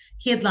anywhere.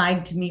 He had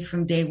lied to me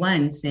from day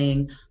one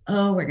saying,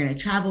 oh, we're going to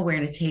travel. We're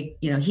going to take,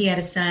 he had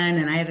a son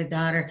and I had a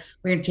daughter.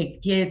 We're going to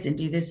take the kids and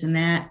do this and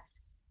that.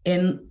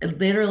 And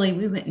literally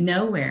we went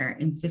nowhere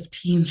in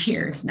 15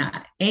 years,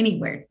 not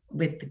anywhere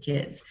with the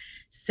kids.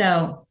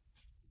 So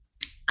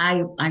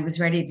I was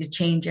ready to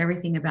change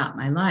everything about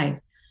my life.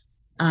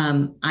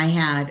 I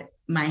had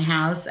my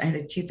house. I had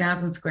a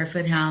 2,000 square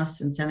foot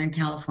house in Southern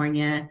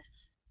California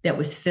that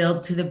was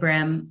filled to the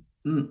brim.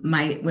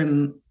 I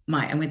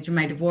went through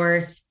my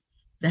divorce,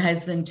 the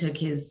husband took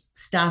his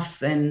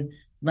stuff and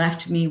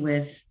left me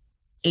with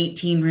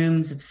 18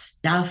 rooms of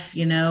stuff,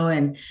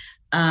 and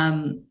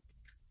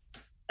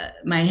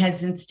my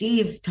husband,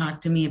 Steve,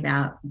 talked to me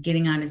about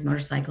getting on his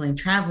motorcycle and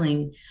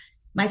traveling.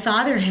 My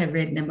father had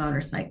ridden a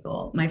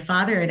motorcycle. My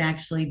father had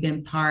actually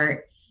been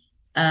part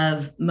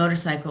of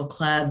motorcycle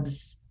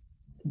clubs,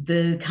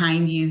 the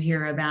kind you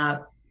hear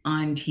about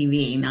on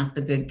TV, not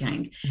the good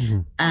kind.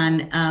 Mm-hmm.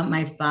 And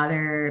my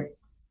father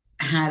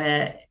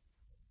had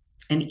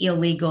an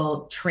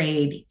illegal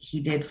trade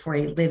he did for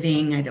a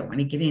living. I don't want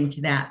to get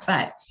into that,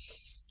 but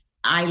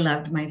I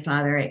loved my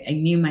father. I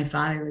knew my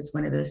father was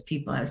one of those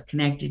people I was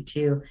connected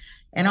to.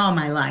 And all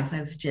my life,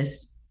 I've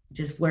just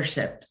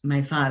worshiped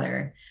my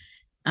father.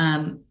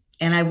 And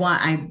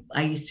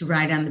I used to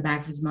ride on the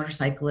back of his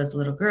motorcycle as a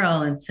little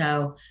girl. And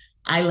so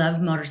I love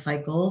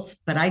motorcycles,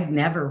 but I'd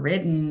never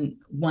ridden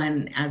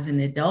one as an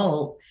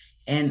adult,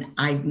 and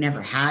I'd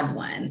never had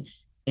one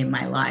in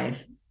my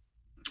life.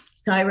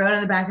 So I rode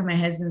on the back of my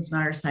husband's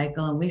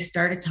motorcycle, and we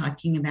started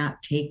talking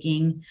about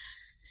taking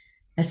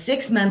a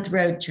 6-month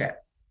road trip.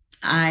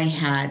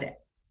 I'd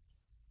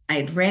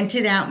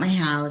rented out my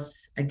house.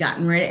 I'd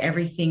gotten rid of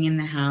everything in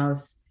the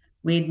house.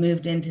 We'd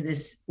moved into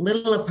this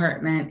little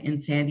apartment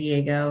in San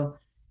Diego.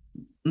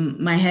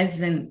 My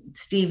husband,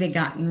 Steve, had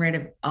gotten rid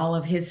of all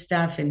of his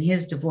stuff in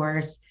his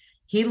divorce.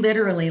 He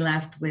literally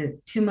left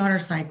with 2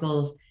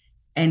 motorcycles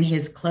and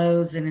his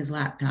clothes and his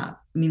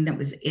laptop. I mean, that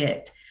was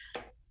it.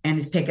 And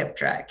his pickup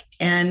truck.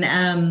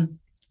 And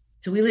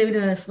so we lived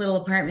in this little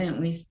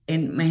apartment.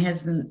 And my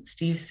husband,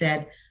 Steve,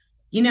 said,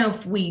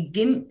 if we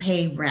didn't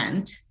pay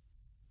rent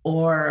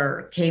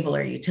or cable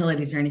or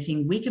utilities or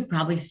anything, we could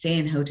probably stay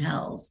in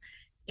hotels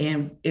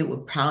and it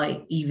would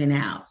probably even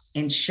out.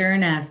 And sure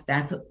enough,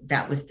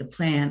 that was the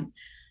plan.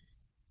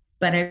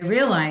 But I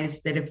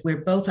realized that if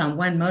we're both on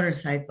one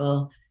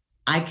motorcycle,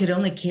 I could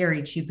only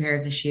carry 2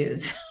 pairs of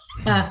shoes.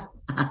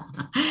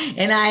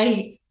 And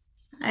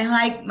I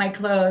like my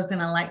clothes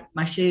and I like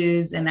my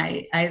shoes. And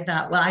I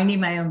thought, well, I need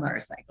my own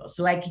motorcycle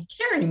so I could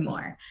carry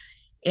more.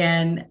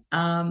 And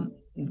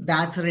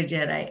that's what I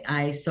did.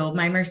 I sold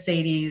my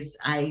Mercedes.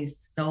 I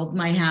sold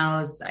my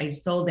house. I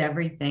sold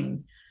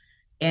everything.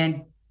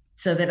 And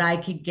so that I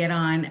could get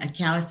on a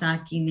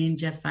Kawasaki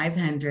Ninja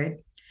 500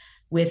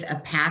 with a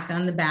pack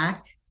on the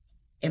back.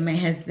 And my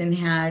husband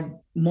had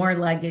more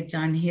luggage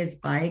on his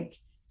bike.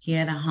 He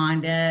had a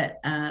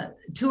Honda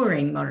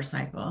touring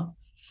motorcycle.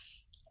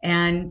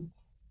 And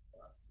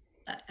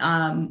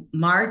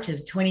March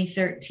of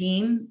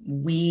 2013,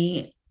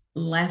 we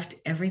left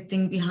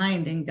everything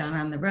behind and got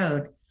on the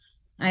road.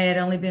 I had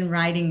only been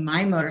riding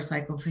my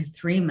motorcycle for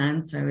 3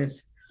 months. I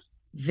was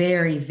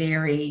very,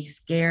 very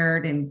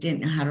scared and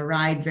didn't know how to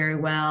ride very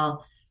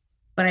well.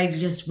 But I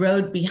just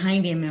rode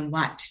behind him and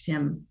watched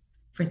him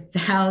for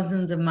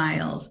thousands of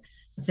miles.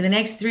 For the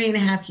next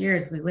 3.5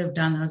 years, we lived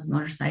on those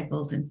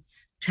motorcycles and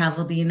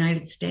traveled the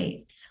United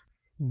States.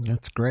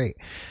 That's great.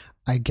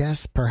 I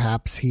guess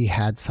perhaps he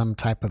had some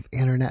type of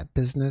internet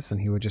business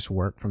and he would just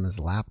work from his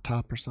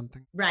laptop or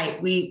something.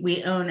 Right.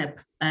 We own a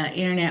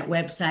internet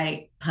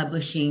website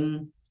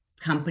publishing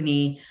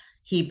company.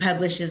 He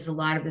publishes a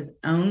lot of his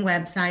own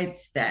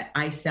websites that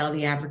I sell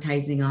the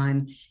advertising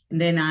on.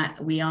 And then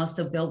we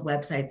also build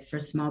websites for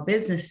small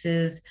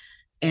businesses.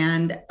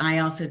 And I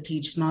also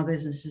teach small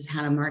businesses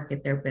how to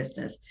market their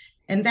business.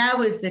 And that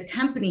was the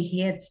company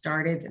he had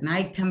started. And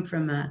I'd come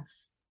from a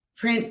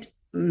print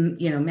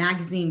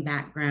magazine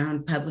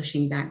background,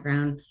 publishing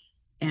background,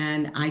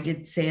 and I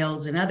did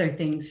sales and other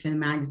things for the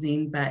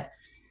magazine. But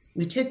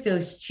we took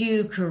those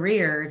 2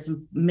 careers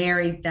and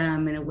married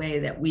them in a way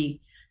that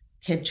we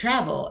could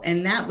travel.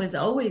 And that was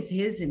always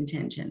his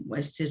intention,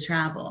 was to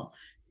travel.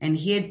 And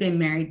he had been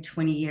married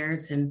 20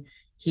 years and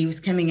he was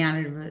coming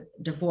out of a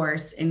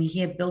divorce, and he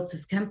had built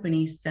his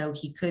company so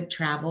he could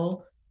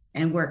travel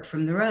and work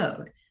from the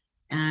road.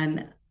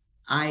 And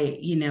I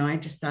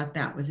just thought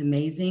that was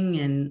amazing.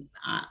 And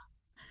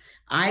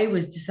I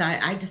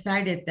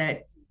decided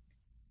that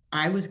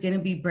I was going to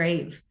be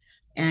brave.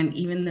 And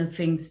even though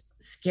things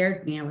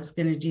scared me, I was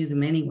going to do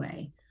them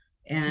anyway.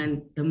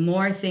 And the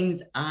more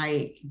things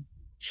I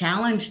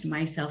challenged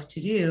myself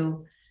to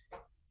do,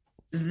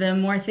 the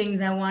more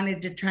things I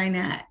wanted to try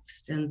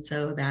next. And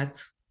so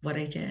that's what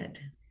I did.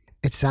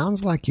 It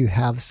sounds like you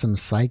have some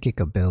psychic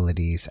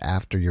abilities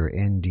after your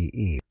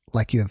NDE,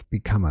 like you have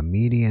become a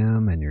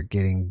medium and you're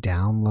getting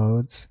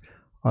downloads.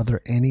 Are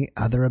there any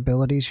other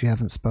abilities you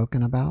haven't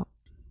spoken about?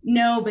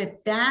 No,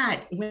 but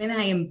that when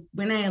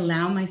I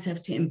allow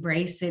myself to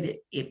embrace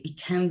it, it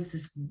becomes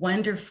this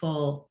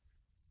wonderful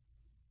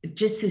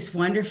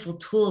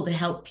tool to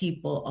help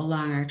people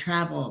along our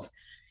travels.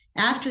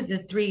 After the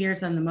 3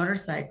 years on the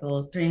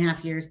motorcycles,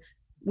 3.5 years,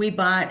 we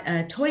bought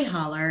a toy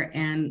hauler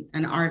and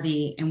an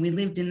RV, and we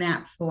lived in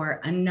that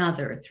for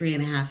another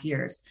 3.5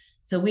 years.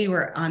 So we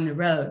were on the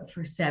road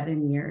for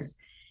 7 years.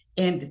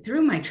 And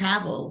through my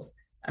travels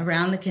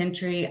around the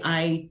country,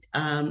 I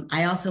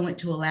also went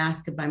to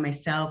Alaska by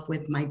myself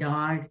with my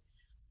dog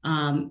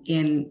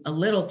in a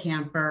little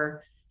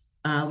camper.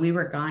 We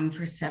were gone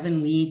for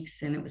 7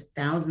 weeks, and it was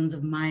thousands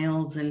of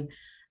miles. And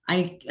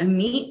I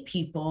meet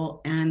people,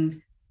 and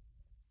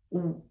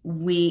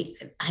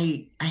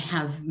I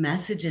have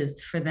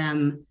messages for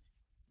them,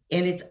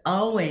 and it's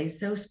always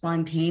so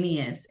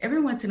spontaneous.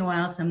 Every once in a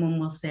while, someone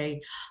will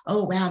say,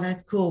 "Oh, wow,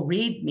 that's cool.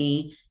 Read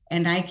me."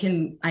 And I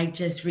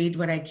just read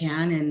what I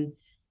can. And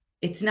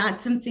it's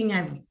not something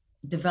I've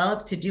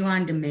developed to do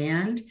on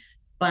demand,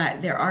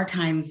 but there are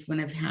times when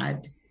I've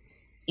had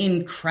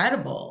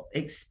incredible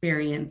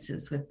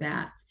experiences with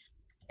that.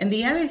 And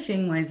the other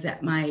thing was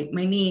that my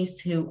niece,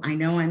 who I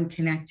know I'm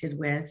connected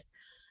with,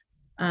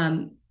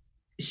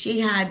 she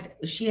had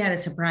a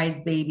surprise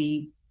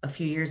baby a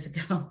few years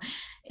ago,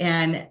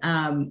 and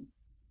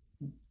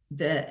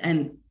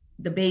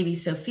the baby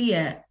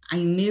Sophia, I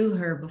knew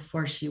her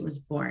before she was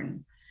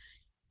born,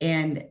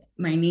 and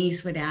my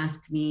niece would ask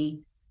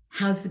me,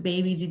 "How's the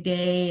baby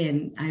today?"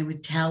 And I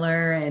would tell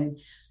her. And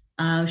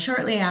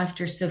shortly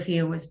after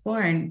Sophia was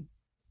born,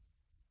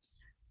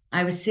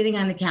 I was sitting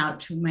on the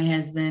couch with my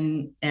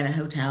husband at a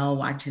hotel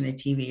watching a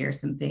TV or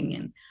something,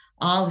 and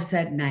all of a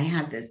sudden I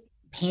had this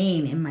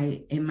pain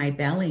in my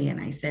belly, and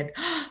I said,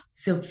 oh,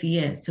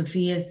 Sophia's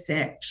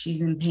sick,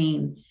 she's in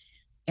pain.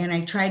 And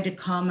I tried to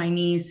call my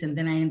niece, and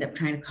then I ended up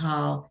trying to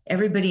call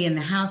everybody in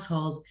the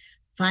household.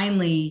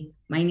 Finally,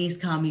 my niece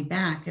called me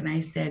back, and I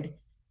said,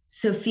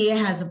 Sophia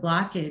has a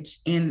blockage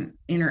in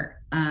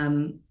her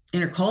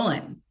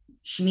colon.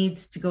 She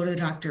needs to go to the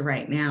doctor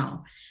right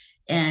now.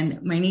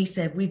 And my niece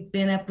said, we've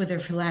been up with her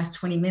for the last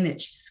 20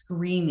 minutes, she's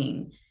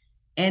screaming.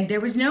 And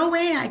there was no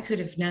way I could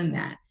have known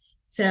that.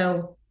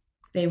 So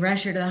they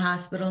rushed her to the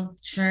hospital.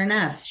 Sure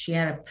enough, she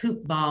had a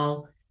poop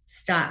ball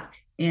stuck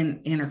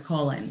in her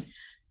colon.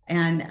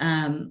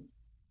 And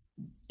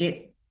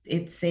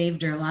it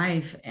saved her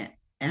life.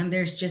 And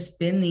there's just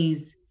been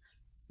these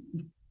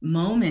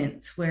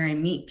moments where I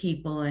meet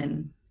people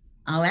and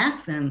I'll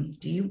ask them,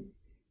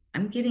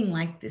 I'm getting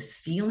like this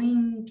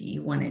feeling, do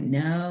you want to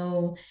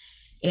know?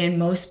 And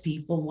most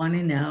people want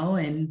to know.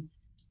 And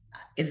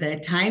the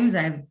times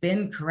I've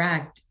been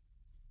correct,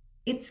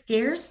 it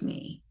scares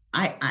me.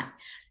 I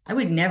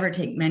would never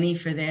take money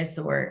for this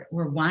or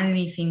want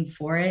anything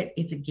for it.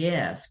 It's a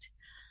gift.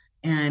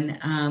 And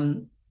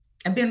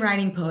I've been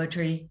writing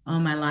poetry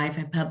all my life.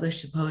 I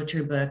published a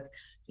poetry book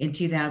in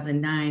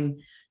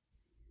 2009.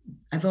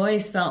 I've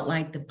always felt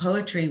like the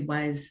poetry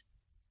was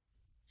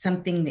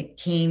something that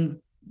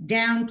came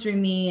down through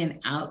me and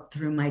out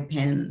through my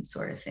pen,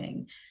 sort of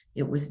thing.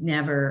 It was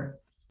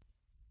never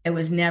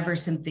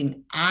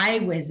something I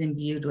was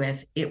imbued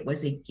with. It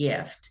was a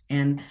gift.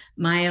 And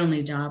my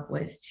only job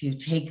was to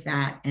take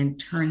that and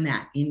turn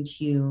that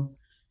into,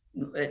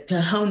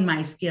 to hone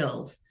my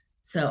skills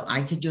so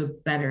I could do a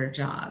better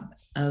job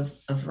of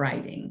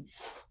writing.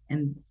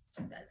 And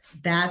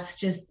that's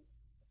just,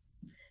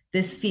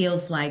 this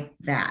feels like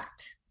that.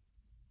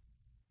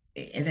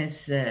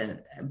 That's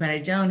but I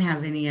don't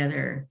have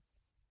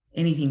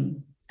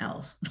anything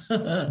else.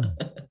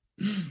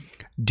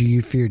 Do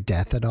you fear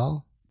death at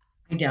all?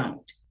 I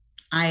don't.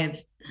 I have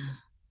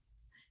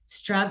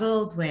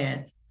struggled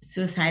with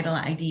suicidal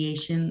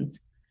ideations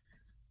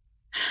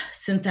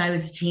since I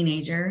was a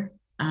teenager.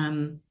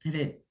 Had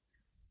a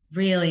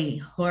really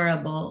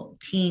horrible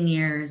teen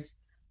years.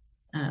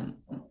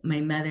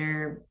 My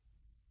mother,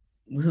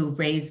 who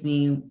raised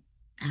me,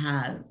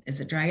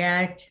 is a drug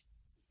addict.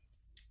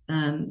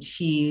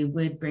 She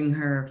would bring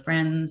her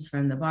friends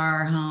from the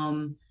bar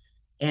home,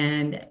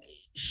 and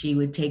she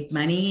would take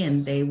money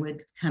and they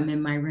would come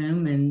in my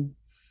room and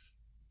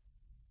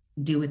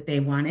do what they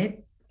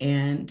wanted.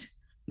 And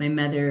my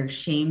mother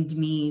shamed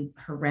me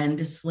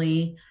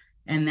horrendously.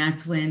 And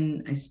that's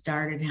when I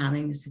started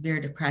having severe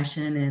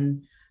depression.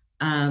 And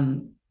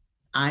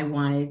I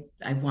wanted,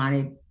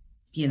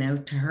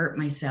 to hurt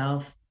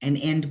myself and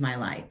end my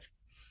life.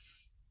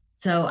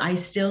 So I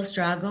still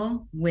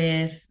struggle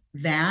with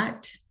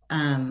that.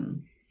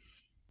 And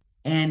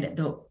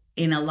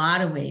in a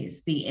lot of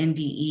ways, the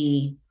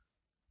NDE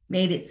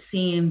made it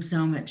seem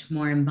so much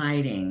more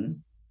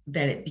inviting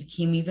that it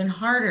became even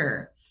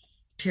harder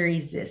to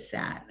resist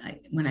that.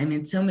 When I'm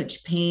in so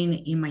much pain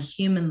in my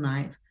human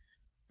life,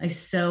 I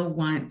so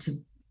want to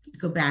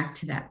go back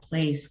to that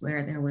place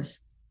where there was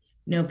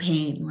no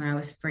pain, where I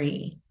was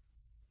free.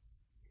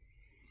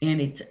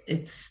 And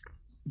it's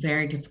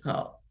very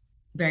difficult,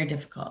 very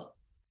difficult.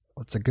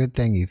 Well, it's a good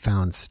thing you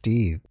found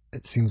Steve.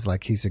 It seems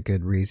like he's a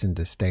good reason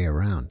to stay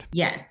around.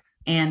 Yes.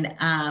 And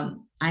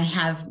I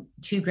have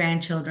 2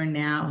 grandchildren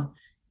now,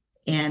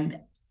 and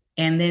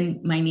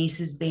then my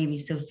niece's baby,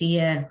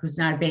 Sophia, who's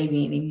not a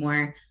baby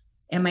anymore.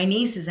 And my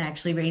niece is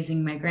actually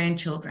raising my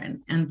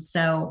grandchildren. And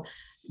so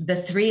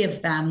the 3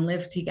 of them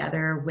live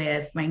together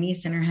with my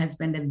niece and her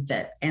husband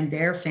and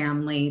their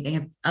family.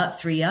 They have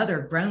 3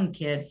 other grown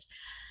kids.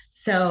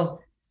 So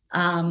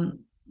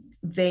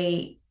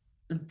they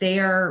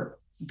are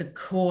the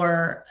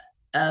core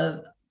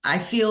of, I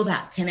feel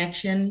that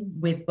connection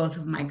with both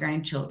of my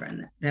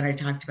grandchildren that I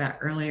talked about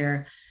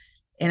earlier.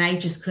 And I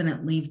just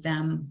couldn't leave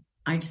them.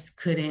 I just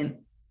couldn't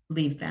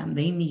leave them.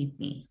 They need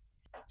me.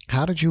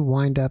 How did you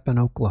wind up in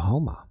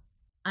Oklahoma?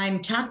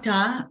 I'm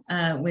Choctaw,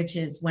 which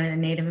is one of the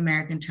Native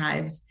American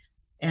tribes.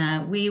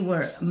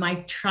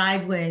 My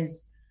tribe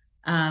was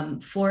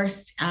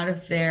forced out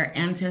of their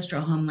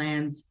ancestral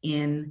homelands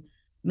in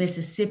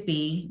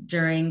Mississippi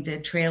during the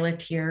Trail of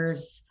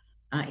Tears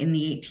in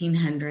the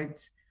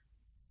 1800s.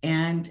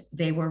 And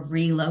they were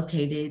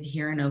relocated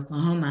here in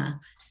Oklahoma.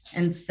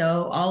 And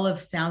so all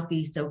of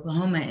Southeast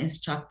Oklahoma is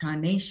Choctaw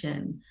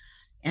Nation.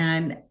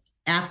 And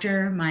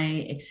after my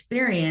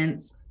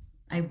experience,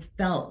 I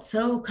felt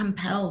so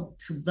compelled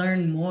to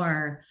learn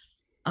more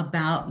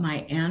about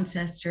my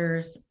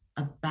ancestors,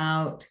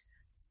 about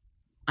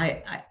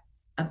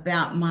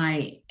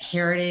my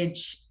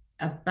heritage,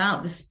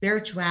 about the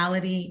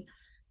spirituality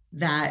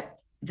that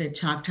the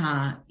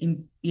Choctaw,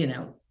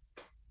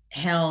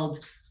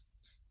 held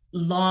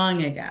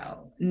long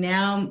ago.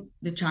 Now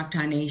the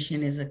Choctaw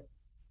Nation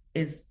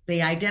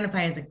they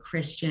identify as a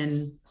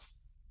Christian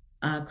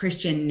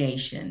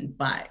nation,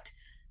 but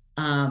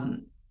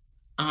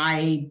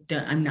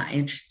I'm not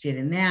interested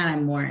in that.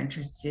 I'm more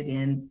interested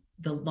in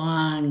the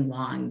long,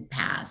 long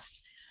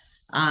past.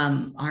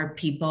 Our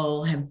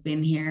people have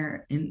been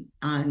here in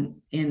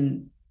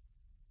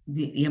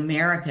the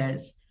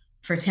Americas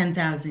for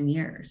 10,000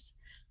 years.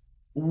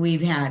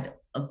 We've had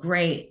a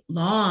great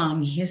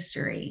long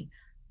history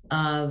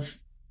of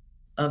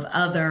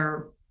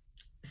other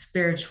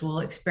spiritual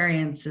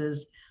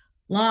experiences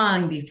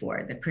long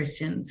before the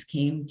Christians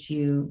came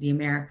to the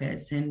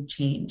Americas and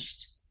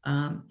changed.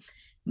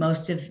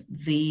 Most of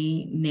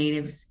the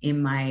natives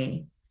in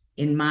my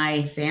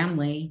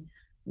family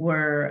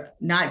were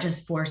not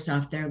just forced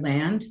off their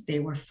land, they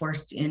were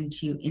forced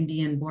into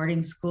Indian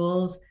boarding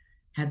schools,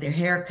 had their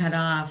hair cut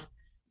off,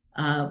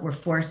 were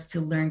forced to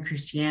learn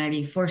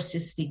Christianity, forced to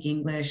speak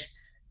English,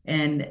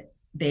 and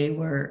they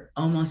were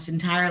almost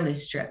entirely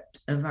stripped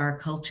of our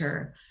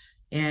culture.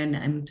 And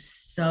I'm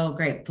so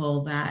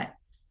grateful that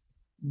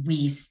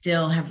we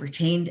still have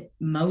retained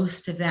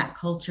most of that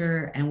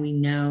culture and we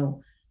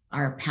know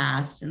our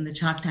past. And the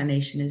Choctaw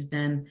Nation has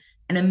done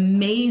an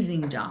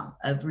amazing job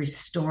of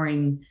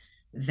restoring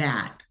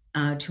that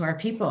to our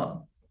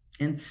people.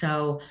 And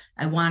so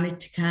I wanted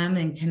to come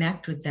and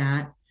connect with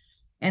that.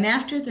 And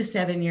after the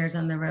 7 years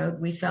on the road,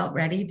 we felt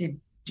ready to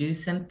do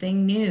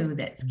something new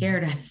that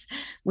scared us,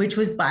 which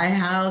was buy a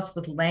house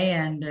with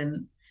land.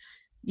 And,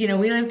 we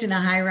lived in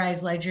a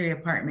high-rise luxury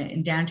apartment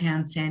in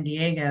downtown San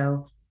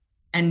Diego.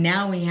 And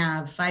now we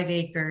have 5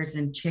 acres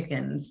and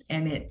chickens,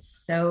 and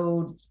it's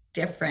so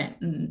different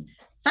and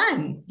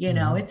fun.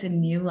 It's a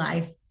new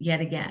life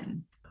yet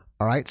again.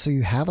 All right. So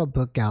you have a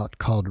book out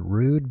called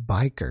Rude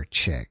Biker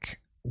Chick.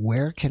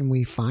 Where can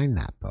we find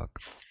that book?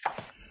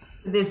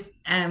 This,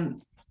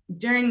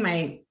 during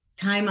my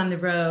time on the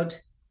road,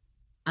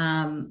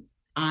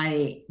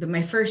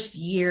 my first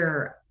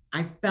year,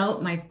 I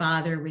felt my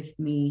father with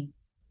me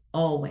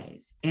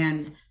always.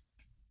 And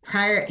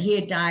he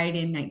had died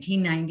in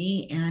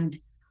 1990, and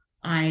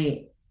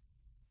I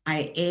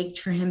ached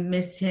for him,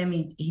 missed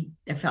him.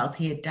 I felt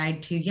he had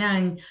died too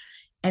young.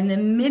 And the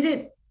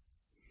minute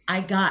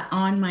I got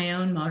on my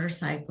own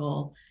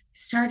motorcycle,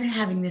 started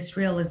having this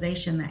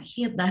realization that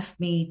he had left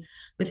me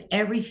with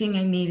everything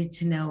I needed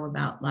to know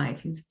about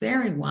life. He was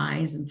very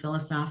wise and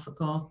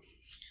philosophical.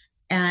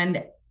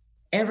 And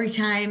every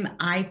time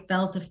I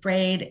felt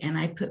afraid and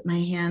I put my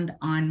hand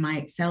on my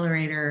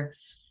accelerator,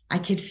 I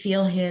could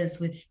feel his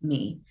with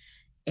me.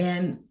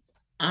 And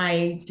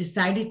I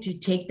decided to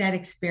take that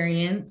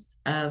experience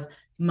of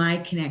my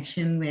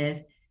connection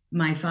with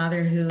my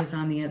father, who is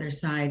on the other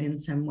side in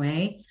some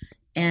way,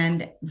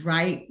 and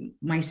write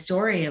my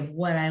story of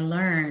what I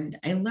learned.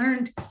 I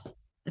learned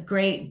a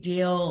great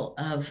deal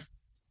of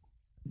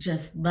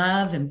just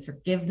love and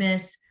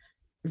forgiveness.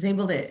 I was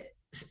able to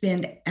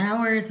spend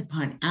hours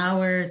upon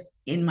hours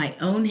in my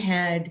own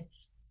head,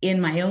 in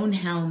my own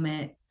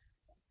helmet,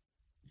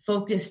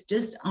 focused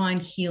just on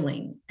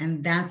healing.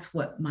 And that's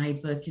what my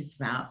book is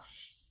about.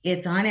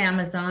 It's on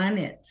Amazon.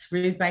 It's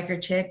Rude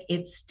Biker Chick.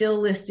 It's still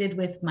listed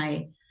with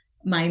my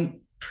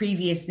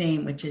previous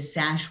name, which is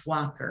Sash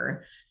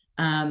Walker.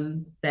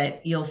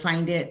 But you'll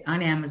find it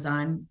on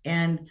Amazon.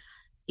 And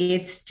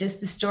it's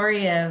just the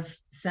story of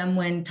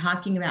someone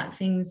talking about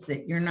things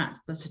that you're not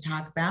supposed to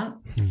talk about.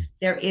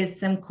 There is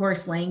some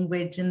coarse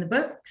language in the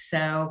book.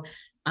 So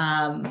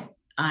I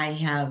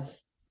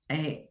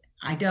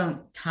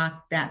don't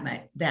talk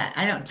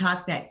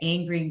that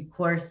angry and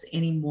coarse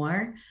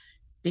anymore,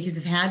 because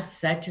I've had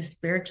such a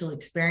spiritual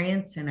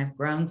experience and I've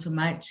grown so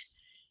much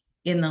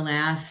in the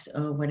last,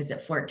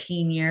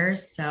 14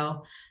 years.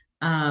 So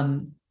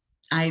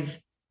I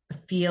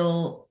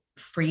feel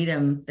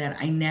freedom that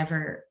I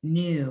never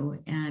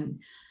knew. And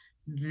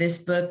this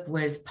book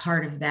was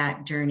part of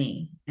that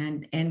journey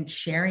and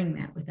sharing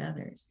that with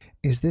others.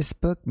 Is this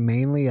book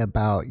mainly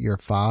about your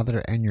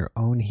father and your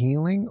own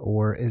healing,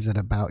 or is it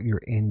about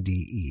your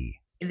NDE?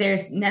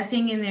 There's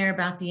nothing in there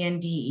about the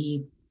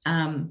NDE.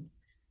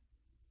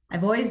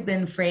 I've always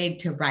been afraid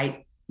to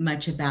write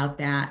much about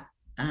that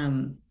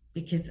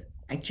because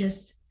I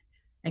guess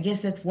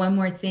that's one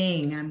more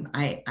thing.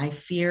 I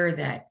fear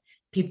that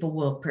people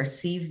will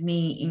perceive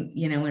me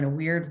in a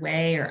weird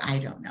way, or I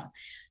don't know.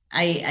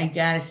 I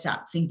got to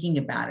stop thinking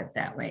about it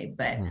that way.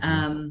 But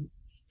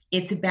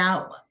it's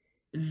about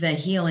the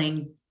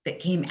healing that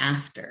came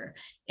after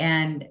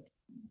and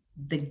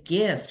the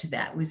gift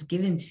that was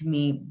given to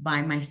me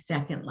by my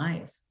second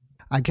life.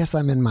 I guess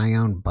I'm in my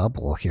own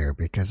bubble here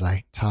because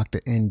I talk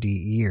to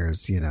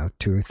NDEers,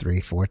 2 or 3,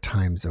 4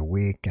 times a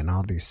week and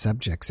all these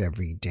subjects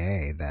every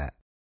day that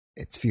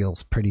it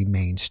feels pretty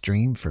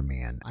mainstream for me.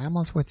 And I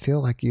almost would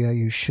feel like,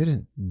 you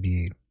shouldn't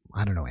be,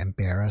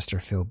 embarrassed or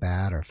feel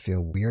bad or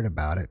feel weird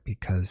about it,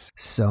 because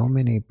so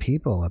many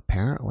people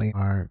apparently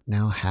are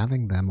now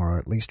having them, or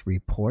at least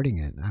reporting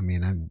it. I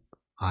mean,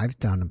 I've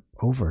done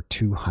over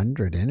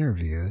 200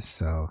 interviews,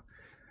 so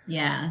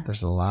yeah,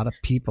 there's a lot of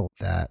people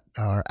that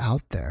are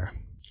out there.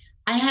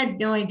 I had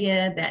no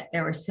idea that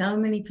there were so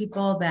many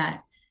people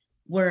that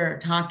were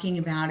talking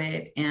about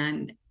it,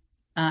 and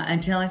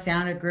until I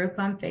found a group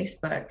on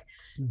Facebook.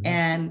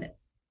 And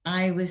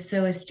I was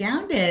so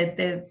astounded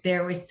that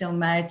there was so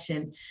much.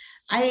 And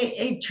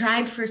I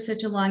tried for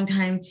such a long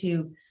time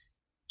to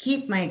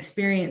keep my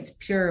experience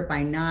pure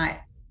by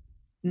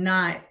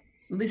not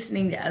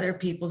listening to other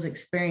people's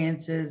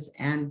experiences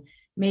and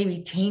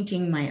maybe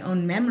tainting my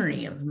own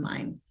memory of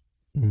mine.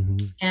 Mm-hmm.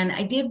 And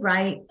I did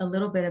write a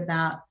little bit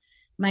about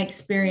my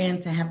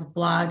experience. I have a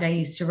blog I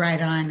used to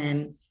write on,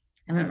 and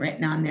I haven't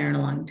written on there in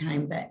a long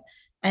time, but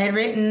I had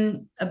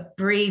written a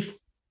brief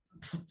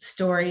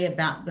story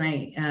about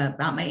my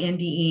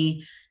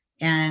NDE,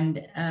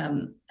 and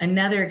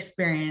another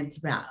experience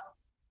about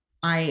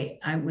I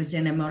was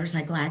in a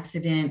motorcycle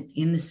accident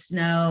in the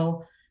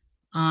snow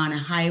on a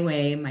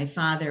highway. My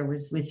father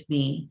was with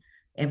me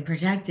and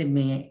protected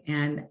me,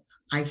 and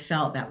I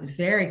felt that was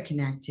very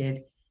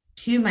connected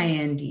to my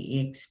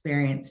NDE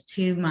experience,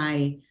 to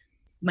my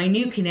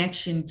new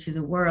connection to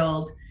the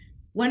world.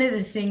 One of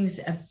the things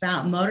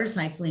about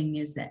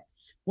motorcycling is that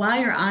while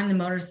you're on the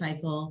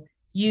motorcycle,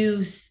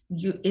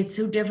 it's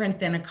so different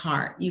than a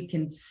car. You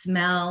can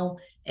smell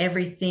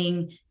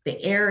everything.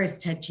 The air is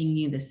touching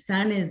you. The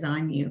sun is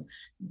on you.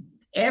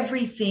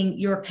 Everything,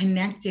 you're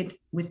connected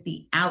with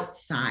the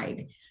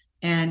outside.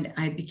 And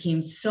I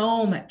became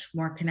so much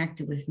more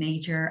connected with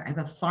nature. I have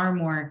a far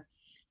more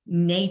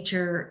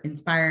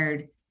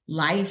nature-inspired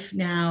life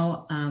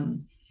now.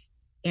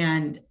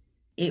 And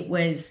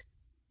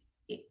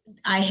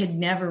I had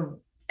never,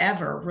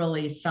 ever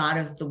really thought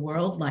of the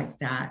world like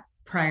that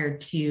prior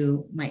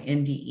to my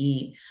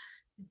NDE.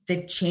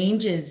 The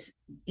changes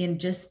in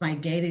just my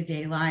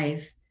day-to-day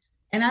life.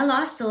 And I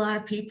lost a lot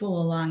of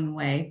people along the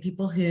way,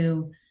 people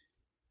who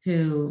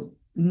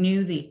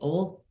knew the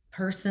old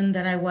person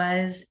that I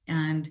was,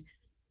 and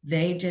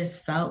they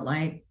just felt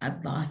like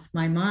I'd lost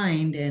my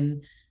mind.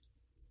 And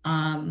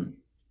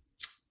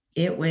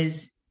it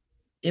was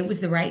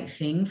the right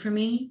thing for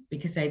me,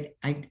 because I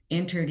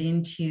entered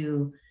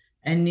into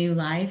a new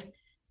life.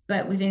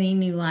 But with any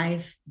new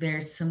life,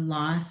 there's some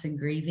loss and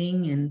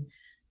grieving.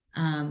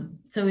 And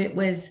so it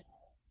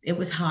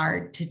was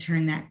hard to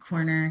turn that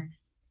corner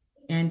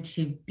and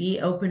to be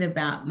open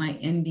about my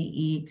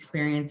NDE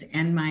experience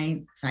and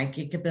my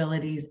psychic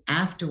abilities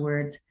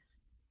afterwards.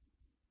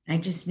 I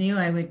just knew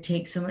I would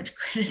take so much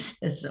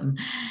criticism,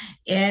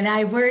 and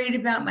I worried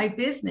about my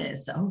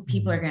business. Oh,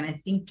 people are going to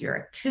think you're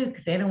a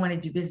kook. They don't want to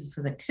do business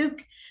with a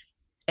kook.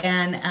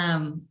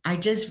 And I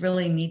just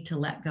really need to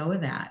let go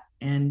of that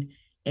and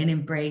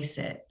embrace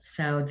it.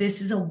 So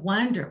this is a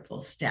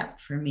wonderful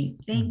step for me.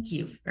 Thank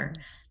you for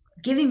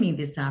giving me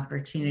this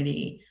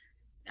opportunity.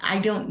 I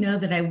don't know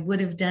that I would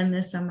have done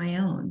this on my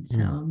own. So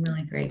I'm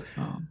really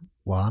grateful.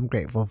 Well, I'm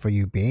grateful for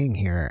you being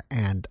here.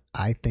 And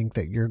I think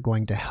that you're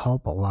going to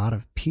help a lot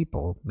of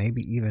people,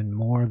 maybe even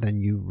more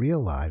than you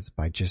realize,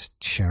 by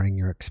just sharing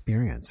your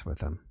experience with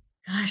them.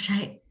 Gosh,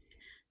 I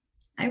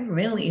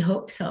really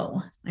hope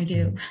so. I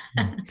do.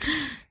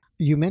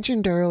 You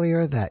mentioned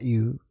earlier that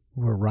you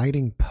were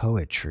writing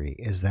poetry.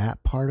 Is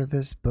that part of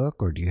this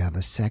book, or do you have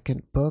a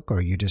second book,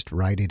 or you just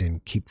write it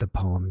and keep the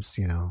poems,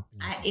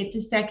 It's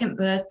a second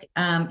book.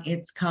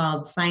 It's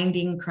called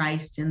Finding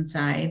Christ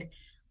Inside.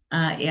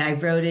 I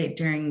wrote it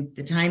during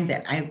the time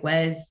that I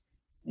was,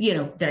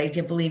 that I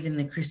did believe in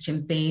the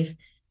Christian faith.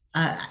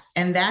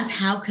 And that's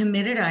how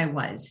committed I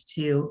was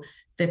to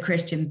the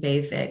Christian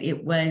faith, that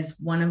it was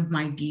one of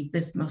my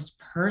deepest, most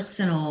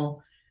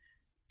personal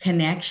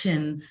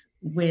connections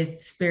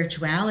with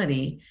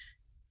spirituality.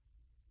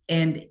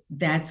 And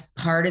that's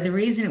part of the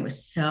reason it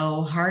was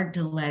so hard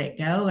to let it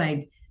go.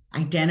 I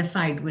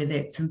identified with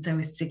it since I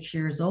was 6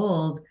 years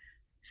old.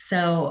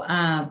 So,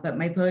 but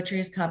my poetry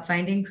is called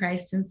Finding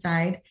Christ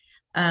Inside.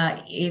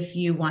 If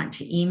you want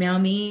to email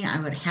me, I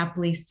would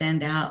happily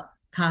send out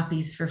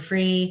copies for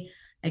free.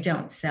 I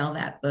don't sell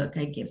that book.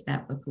 I give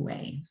that book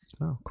away.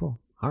 Oh, cool.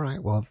 All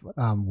right. Well,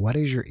 what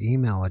is your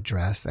email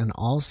address? And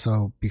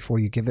also, before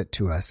you give it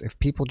to us, if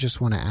people just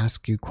want to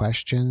ask you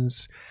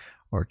questions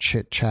or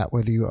chit chat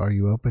with you, are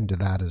you open to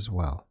that as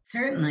well?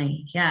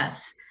 Certainly.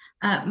 Yes.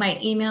 My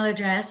email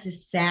address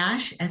is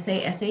sash,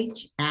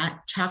 S-A-S-H,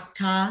 at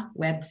Choctaw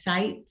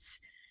Websites.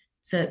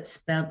 So it's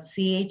spelled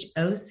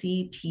CHOCTAW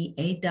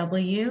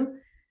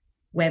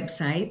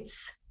websites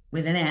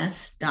with an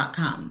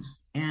S.com.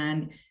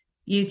 And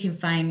you can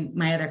find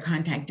my other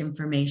contact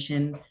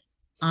information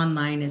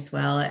online as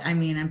well. I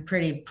mean, I'm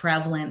pretty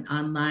prevalent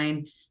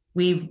online.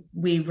 We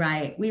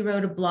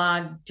wrote a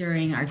blog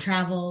during our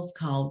travels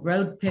called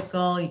Road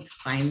Pickle. You can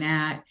find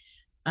that.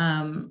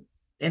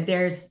 If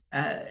there's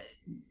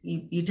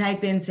you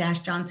type in Sash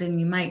Johnson,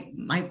 you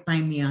might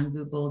find me on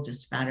Google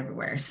just about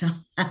everywhere. So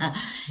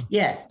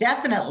yes,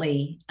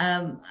 definitely.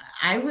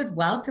 I would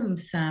welcome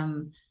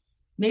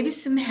maybe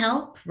some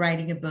help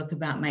writing a book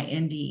about my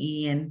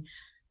NDE,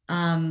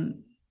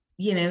 and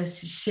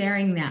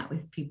sharing that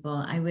with people.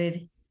 I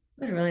would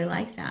really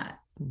like that.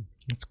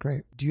 That's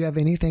great. Do you have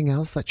anything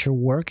else that you're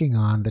working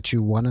on that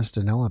you want us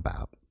to know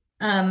about?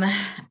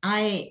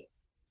 I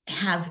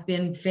have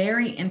been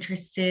very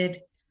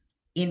interested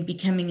in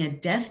becoming a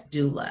death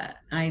doula.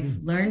 I've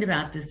learned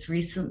about this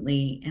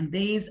recently, and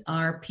these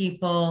are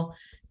people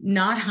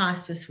not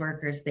hospice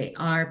workers. They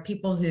are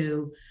people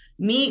who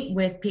meet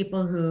with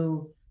people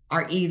who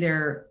are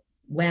either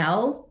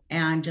well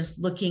and just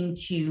looking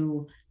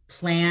to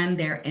plan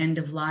their end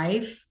of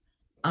life.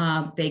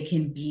 They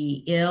can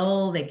be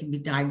ill, they can be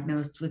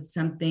diagnosed with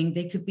something,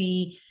 they could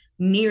be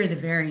near the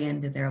very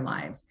end of their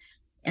lives.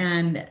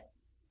 And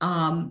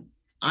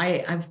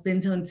I've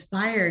been so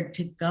inspired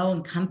to go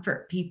and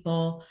comfort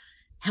people,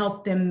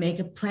 help them make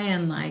a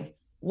plan. Like,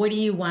 what do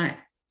you want?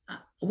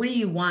 What do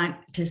you want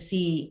to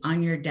see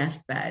on your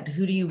deathbed?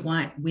 Who do you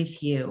want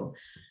with you?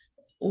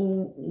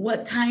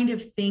 What kind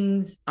of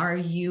things are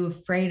you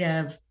afraid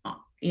of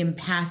in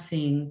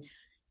passing?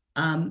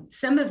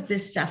 Some of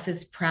this stuff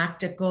is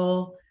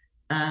practical.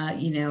 How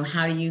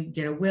do you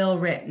get a will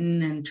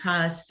written and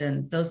trust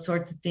and those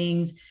sorts of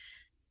things?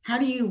 How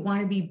do you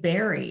want to be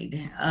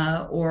buried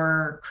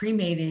or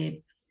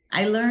cremated?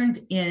 I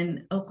learned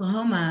in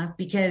Oklahoma,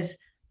 because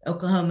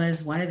Oklahoma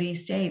is one of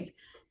these states,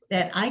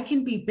 that I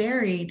can be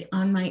buried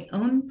on my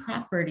own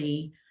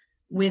property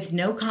with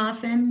no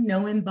coffin,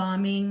 no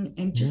embalming,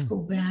 and just go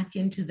back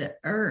into the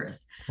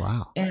earth.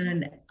 Wow.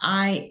 And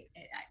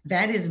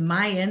that is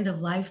my end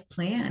of life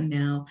plan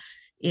now,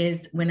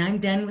 is when I'm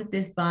done with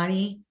this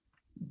body,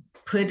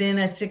 put in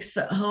a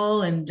 6-foot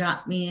hole and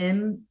drop me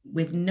in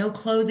with no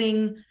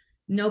clothing,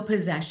 no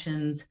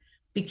possessions,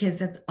 because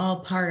that's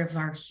all part of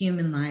our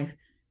human life.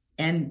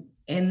 And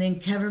then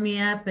cover me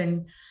up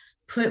and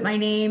put my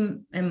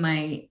name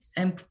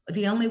and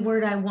the only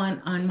word I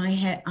want on my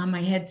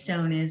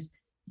headstone is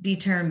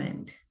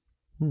determined.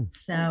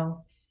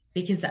 So,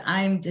 because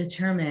I'm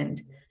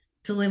determined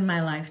to live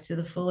my life to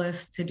the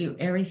fullest, to do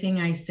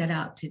everything I set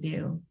out to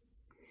do.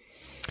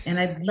 And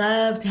I'd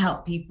love to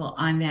help people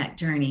on that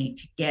journey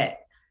to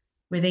get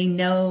where they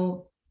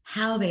know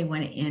how they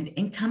want to end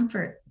and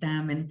comfort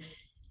them. And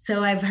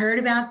so I've heard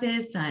about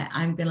this.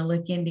 I'm going to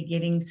look into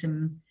getting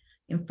some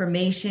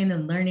information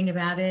and learning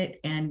about it.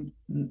 And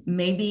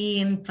maybe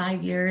in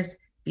 5 years,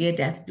 be a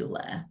death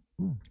doula.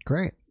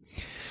 Great.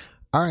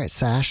 All right,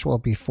 Sash. Well,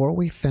 before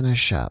we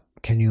finish up,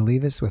 can you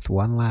leave us with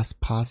one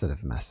last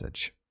positive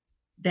message?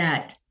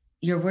 That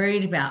you're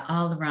worried about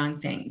all the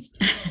wrong things.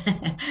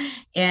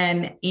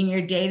 And in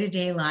your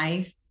day-to-day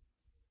life,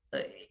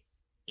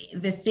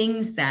 the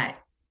things that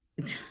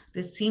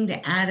seem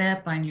to add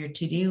up on your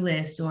to-do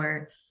list,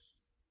 or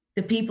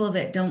the people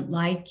that don't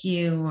like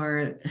you,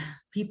 or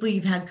people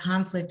you've had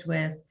conflict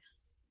with,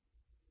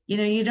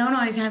 you don't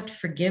always have to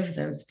forgive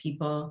those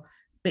people,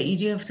 but you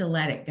do have to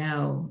let it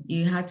go.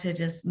 You have to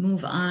just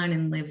move on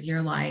and live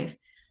your life.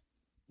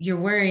 You're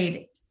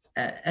worried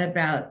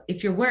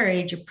if you're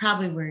worried, you're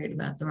probably worried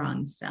about the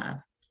wrong stuff.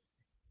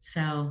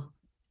 So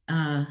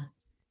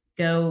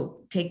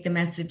go take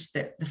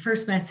the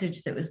first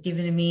message that was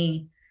given to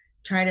me,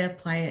 try to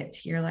apply it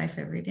to your life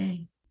every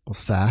day. Well,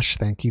 Sash,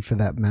 thank you for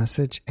that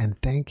message. And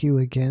thank you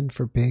again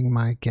for being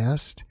my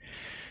guest.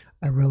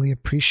 I really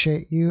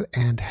appreciate you,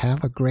 and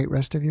have a great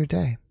rest of your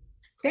day.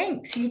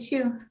 Thanks. You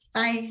too.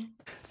 Bye.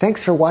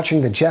 Thanks for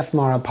watching the Jeff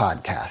Mara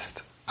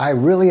podcast. I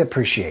really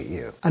appreciate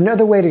you.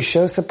 Another way to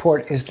show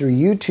support is through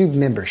YouTube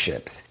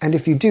memberships. And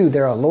if you do,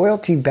 there are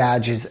loyalty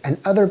badges and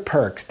other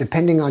perks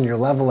depending on your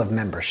level of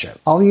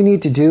membership. All you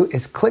need to do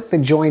is click the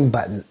join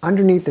button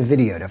underneath the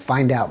video to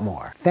find out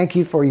more. Thank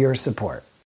you for your support.